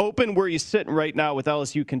 Where'd you open? Where are you sitting right now with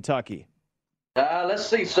LSU Kentucky? Let's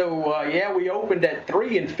see. So, we opened at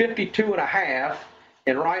 3 and 52.5,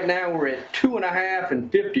 and right now we're at 2.5 and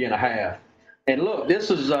 50.5. And look, this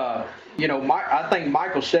is, I think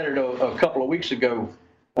Michael said it a couple of weeks ago.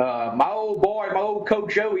 My old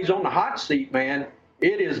Coach O, he's on the hot seat, man.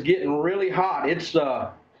 It is getting really hot. It's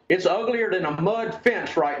uglier than a mud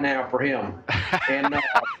fence right now for him. And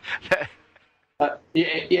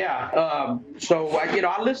So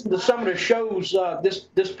I listened to some of the shows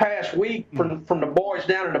this past week from the boys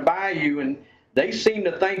down in the Bayou, and they seem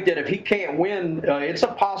to think that if he can't win, it's a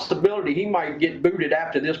possibility he might get booted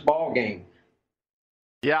after this ball game.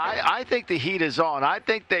 Yeah, I think the heat is on. I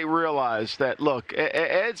think they realize that, look,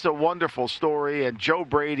 Ed's a wonderful story, and Joe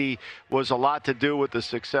Brady was a lot to do with the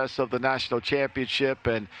success of the national championship,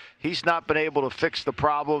 and he's not been able to fix the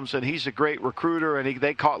problems, and he's a great recruiter, and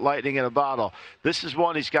they caught lightning in a bottle. This is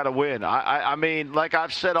one he's got to win. I mean, like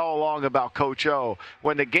I've said all along about Coach O,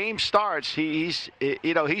 when the game starts, he's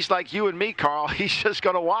like you and me, Carl. He's just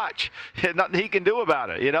going to watch. Nothing he can do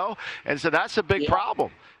about it, And so that's a big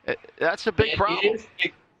problem. That's a big problem.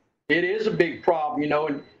 It is a big problem,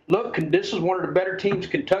 And look, this is one of the better teams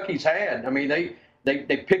Kentucky's had. I mean,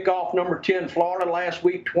 they pick off number 10 Florida last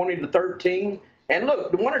week, 20-13. And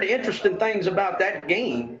look, one of the interesting things about that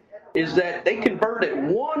game is that they converted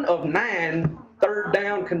 1 of 9 third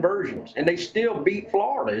down conversions, and they still beat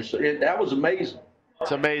Florida. That was amazing.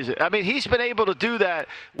 It's amazing. I mean, he's been able to do that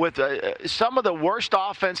with some of the worst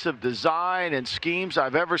offensive design and schemes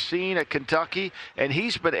I've ever seen at Kentucky, and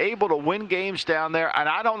he's been able to win games down there. And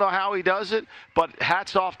I don't know how he does it, but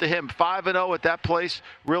hats off to him. 5-0 at that place,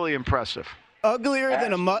 really impressive. Uglier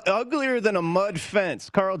than a mud fence.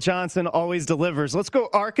 Carl Johnson always delivers. Let's go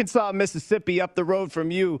Arkansas, Mississippi, up the road from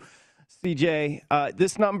you, CJ.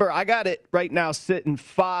 This number, I got it right now sitting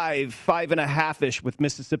 5.5-ish with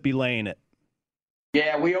Mississippi laying it.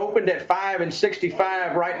 Yeah, we opened at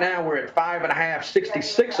 5-65. Right now we're at 5.5,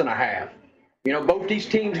 66.5. You know, both these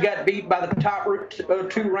teams got beat by the top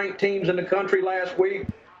two ranked teams in the country last week.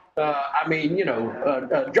 I mean, you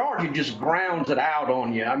know, Georgia just grounds it out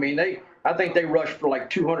on you. I mean, I think they rushed for like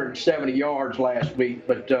 270 yards last week.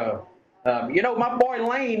 But, you know, my boy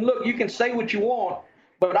Lane, look, you can say what you want,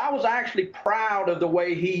 but I was actually proud of the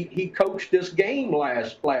way he coached this game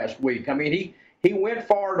last week. I mean, he went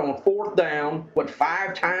for it on 4th down,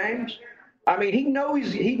 5 times? I mean, he knew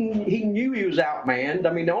he was outmanned.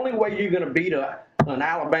 I mean, the only way you're going to beat an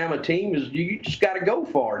Alabama team is you just got to go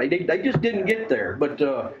for it. They just didn't get there. But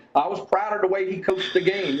I was proud of the way he coached the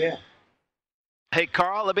game, yeah. Hey,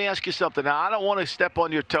 Carl, let me ask you something. Now, I don't want to step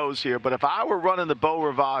on your toes here, but if I were running the Beau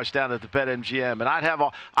Rivage down at the BetMGM, and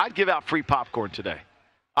I'd give out free popcorn today.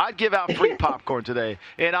 I'd give out free popcorn today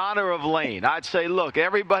in honor of Lane. I'd say, look,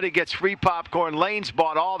 everybody gets free popcorn. Lane's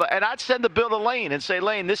bought all the – and I'd send the bill to Lane and say,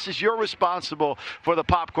 Lane, this is you're responsible for the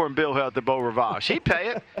popcorn bill here at the Beau Rivage. He'd pay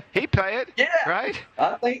it. He'd pay it. Yeah. Right?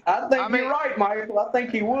 I think you're right, Michael. I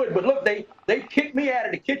think he would. But, look, they kicked me out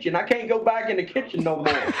of the kitchen. I can't go back in the kitchen no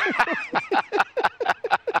more.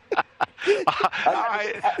 All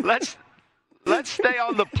right. Let's stay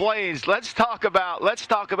on the plains. Let's talk about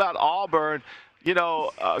Auburn. You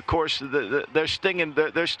know, of course, they're stinging.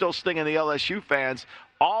 They're still stinging the LSU fans.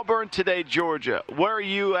 Auburn today, Georgia. Where are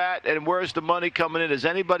you at, and where's the money coming in? Is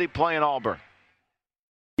anybody playing Auburn?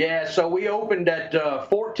 Yeah, so we opened at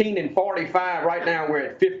 14-45. Right now, we're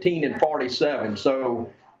at 15-47.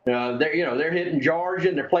 So they're hitting Georgia,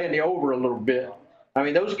 and they're playing the over a little bit. I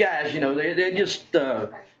mean, those guys, you know, they're just.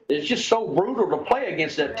 It's just so brutal to play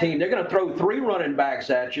against that team. They're going to throw 3 running backs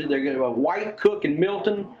at you. They're going to White, Cook, and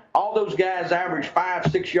Milton. All those guys average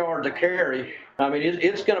 5-6 yards a carry. I mean,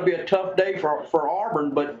 it's going to be a tough day for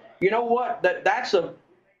Auburn. But you know what? That's a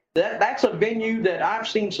venue that I've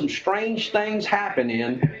seen some strange things happen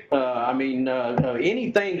in. I mean,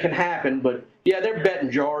 anything can happen. But yeah, they're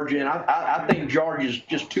betting Georgia, and I think Georgia's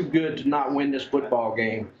just too good to not win this football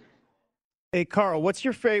game. Hey, Carl, what's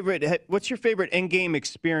your favorite in-game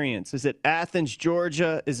experience? Is it Athens,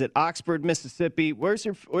 Georgia? Is it Oxford, Mississippi? What's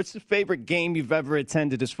the favorite game you've ever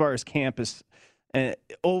attended as far as campus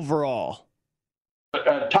overall?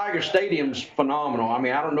 Tiger Stadium's phenomenal. I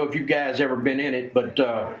mean, I don't know if you guys ever been in it, but,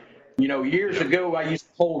 you know, years ago I used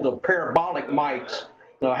to hold the parabolic mics.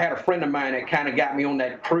 I had a friend of mine that kind of got me on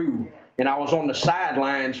that crew. And I was on the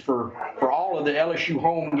sidelines for all of the LSU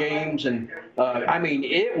home games. And, I mean,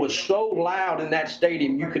 it was so loud in that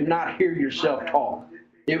stadium, you could not hear yourself talk.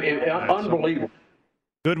 Unbelievable.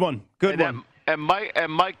 Good one. And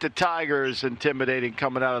Mike the Tiger is intimidating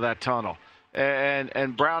coming out of that tunnel.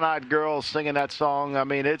 And Brown-Eyed Girl singing that song. I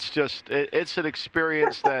mean, it's just it's an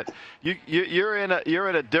experience that you're in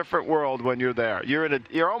a different world when you're there. You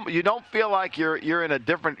don't feel like you're in a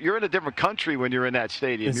different country when you're in that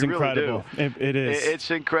stadium. It's you incredible. Really do. It is.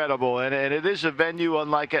 It's incredible, and it is a venue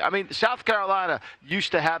unlike it. I mean, South Carolina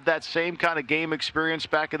used to have that same kind of game experience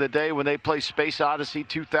back in the day when they played Space Odyssey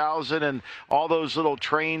 2000 and all those little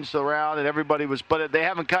trains around and everybody was. But they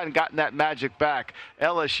haven't kind of gotten that magic back.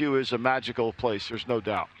 LSU is a magical place, there's no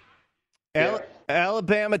doubt.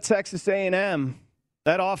 Alabama, Texas A&M.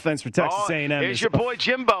 That offense for Texas A&M. Here's your boy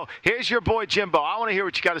Jimbo. I want to hear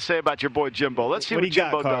what you got to say about your boy Jimbo. Let's see what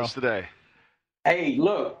Jimbo does today. Hey,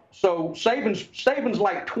 look. So Saban's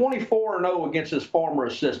like 24-0 against his former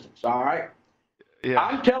assistants. All right. Yeah.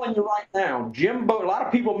 I'm telling you right now, Jimbo. A lot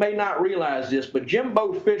of people may not realize this, but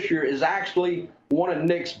Jimbo Fisher is actually one of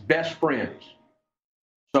Nick's best friends.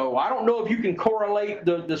 So I don't know if you can correlate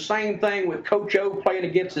the same thing with Coach O playing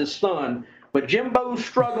against his son, but Jimbo's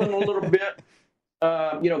struggling a little bit.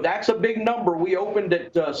 You know, that's a big number. We opened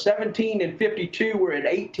at 17-52. We're at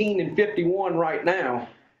 18-51 right now.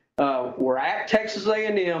 We're at Texas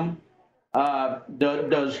A&M.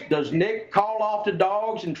 Does Nick call off the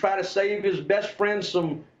dogs and try to save his best friend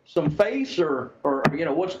some face, or you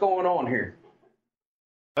know, what's going on here?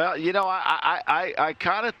 Well, you know, I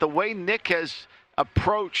kind of the way Nick has.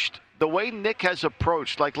 approached, the way Nick has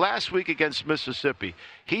approached, like last week against Mississippi,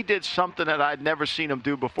 he did something that I'd never seen him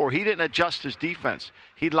do before. He didn't adjust his defense.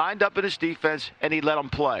 He lined up in his defense, and he let them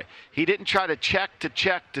play. He didn't try to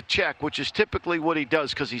check, which is typically what he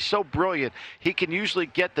does because he's so brilliant. He can usually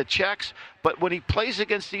get the checks, but when he plays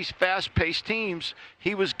against these fast-paced teams,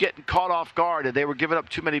 he was getting caught off guard, and they were giving up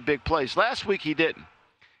too many big plays. Last week, he didn't.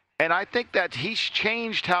 And I think that he's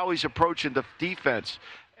changed how he's approaching the defense.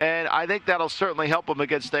 And I think that'll certainly help him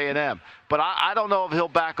against A&M. But I don't know if he'll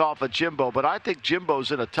back off of Jimbo, but I think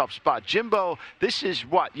Jimbo's in a tough spot. Jimbo, this is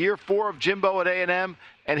what, year 4 of Jimbo at A&M,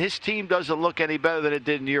 and his team doesn't look any better than it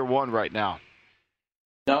did in year 1 right now.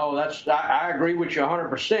 No, I agree with you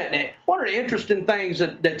 100%. And one of the interesting things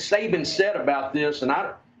that Saban said about this, and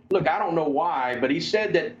I don't know why, but he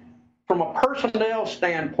said that from a personnel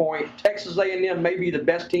standpoint, Texas A&M may be the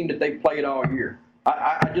best team that they've played all year.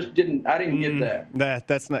 I didn't get that.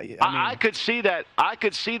 That's not. I could see that. I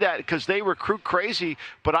could see that because they recruit crazy,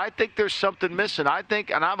 but I think there's something missing. I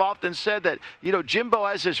think, and I've often said that, Jimbo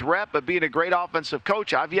has this rep of being a great offensive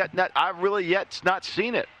coach. I've really not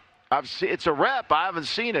seen it. It's a rep. I haven't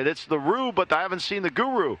seen it. It's the Roo, but I haven't seen the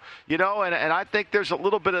Guru. And I think there's a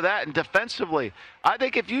little bit of that. And defensively, I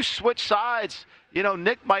think if you switch sides,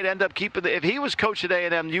 Nick might end up keeping if he was coach at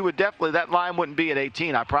A&M, you would definitely, that line wouldn't be at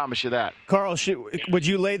 18. I promise you that. Carl, would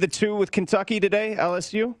you lay the 2 with Kentucky today,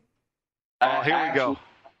 LSU? Oh, here we go.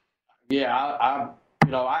 Yeah,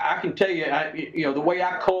 I can tell you, the way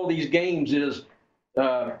I call these games is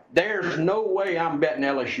there's no way I'm betting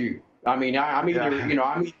LSU. I mean, I'm either I'm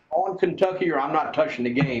either on Kentucky or I'm not touching the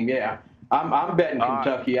game. Yeah, I'm betting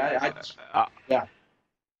Kentucky. Yeah.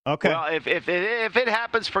 Okay. Well, if it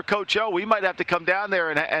happens for Coach O, we might have to come down there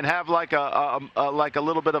and have like a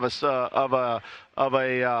little bit of a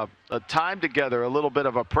time together, a little bit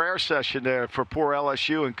of a prayer session there for poor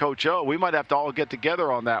LSU and Coach O. We might have to all get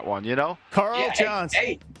together on that one, Carl Johnson.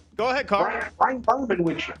 Hey, go ahead, Carl. Brian Bowman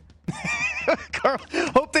with you. Carl,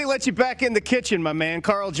 hope they let you back in the kitchen, my man.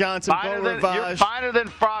 Carl Johnson, you're finer than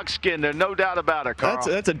frog skin. There's no doubt about it, Carl.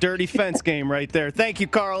 That's a dirty fence game right there. Thank you,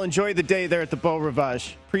 Carl. Enjoy the day there at the Beau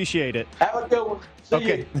Rivage. Appreciate it. Have a good one. See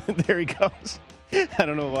you. There he goes. I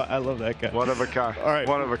don't know why. I love that guy. One of a kind. All right.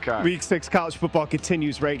 One of a kind. Week 6 college football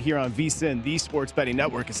continues right here on VSiN, the Sports Betting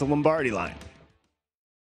Network. It's the Lombardi Line.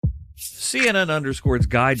 CNN_'s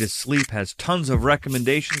Guide to Sleep has tons of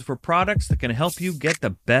recommendations for products that can help you get the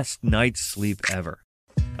best night's sleep ever.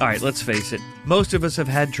 All right, let's face it. Most of us have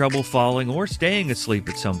had trouble falling or staying asleep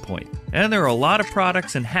at some point. And there are a lot of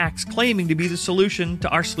products and hacks claiming to be the solution to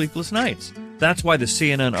our sleepless nights. That's why the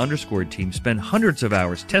CNN_ team spend hundreds of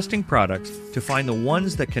hours testing products to find the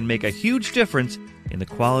ones that can make a huge difference in the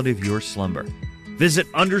quality of your slumber. Visit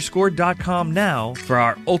underscore.com now for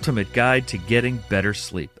our ultimate guide to getting better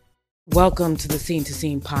sleep. Welcome to the Scene to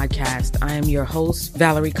Scene podcast. I am your host,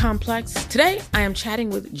 Valerie Complex. Today, I am chatting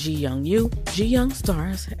with Ji Young Yu. Ji Young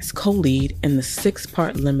stars as co-lead in the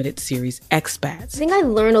 6-part limited series Expats. I think I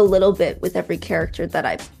learn a little bit with every character that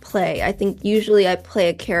I play. I think usually I play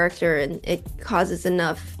a character and it causes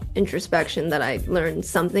enough introspection that I learn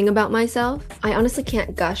something about myself. I honestly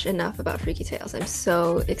can't gush enough about Freaky Tales. I'm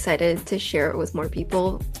so excited to share it with more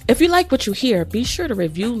people. If you like what you hear, be sure to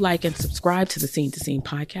review, like, and subscribe to the Scene to Scene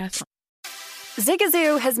podcast.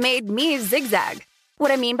 Zigazoo has made me zigzag. What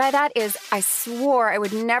I mean by that is I swore I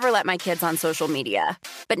would never let my kids on social media.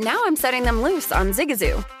 But now I'm setting them loose on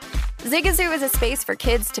Zigazoo. Zigazoo is a space for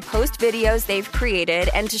kids to post videos they've created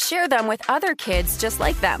and to share them with other kids just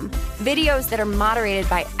like them. Videos that are moderated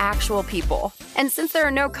by actual people. And since there are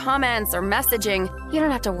no comments or messaging, you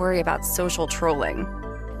don't have to worry about social trolling.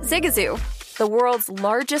 Zigazoo, the world's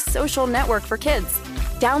largest social network for kids.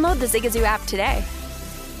 Download the Zigazoo app today.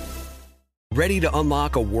 Ready to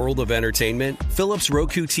unlock a world of entertainment? Philips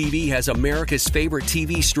Roku TV has America's favorite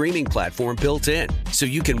TV streaming platform built in. So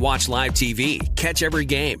you can watch live TV, catch every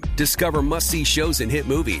game, discover must-see shows and hit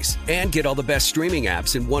movies, and get all the best streaming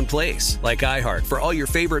apps in one place. Like iHeart for all your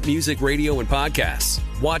favorite music, radio, and podcasts.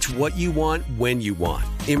 Watch what you want, when you want.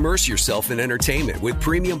 Immerse yourself in entertainment with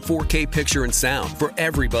premium 4K picture and sound for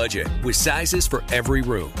every budget, with sizes for every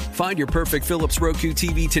room. Find your perfect Philips Roku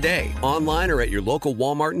TV today, online or at your local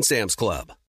Walmart and Sam's Club.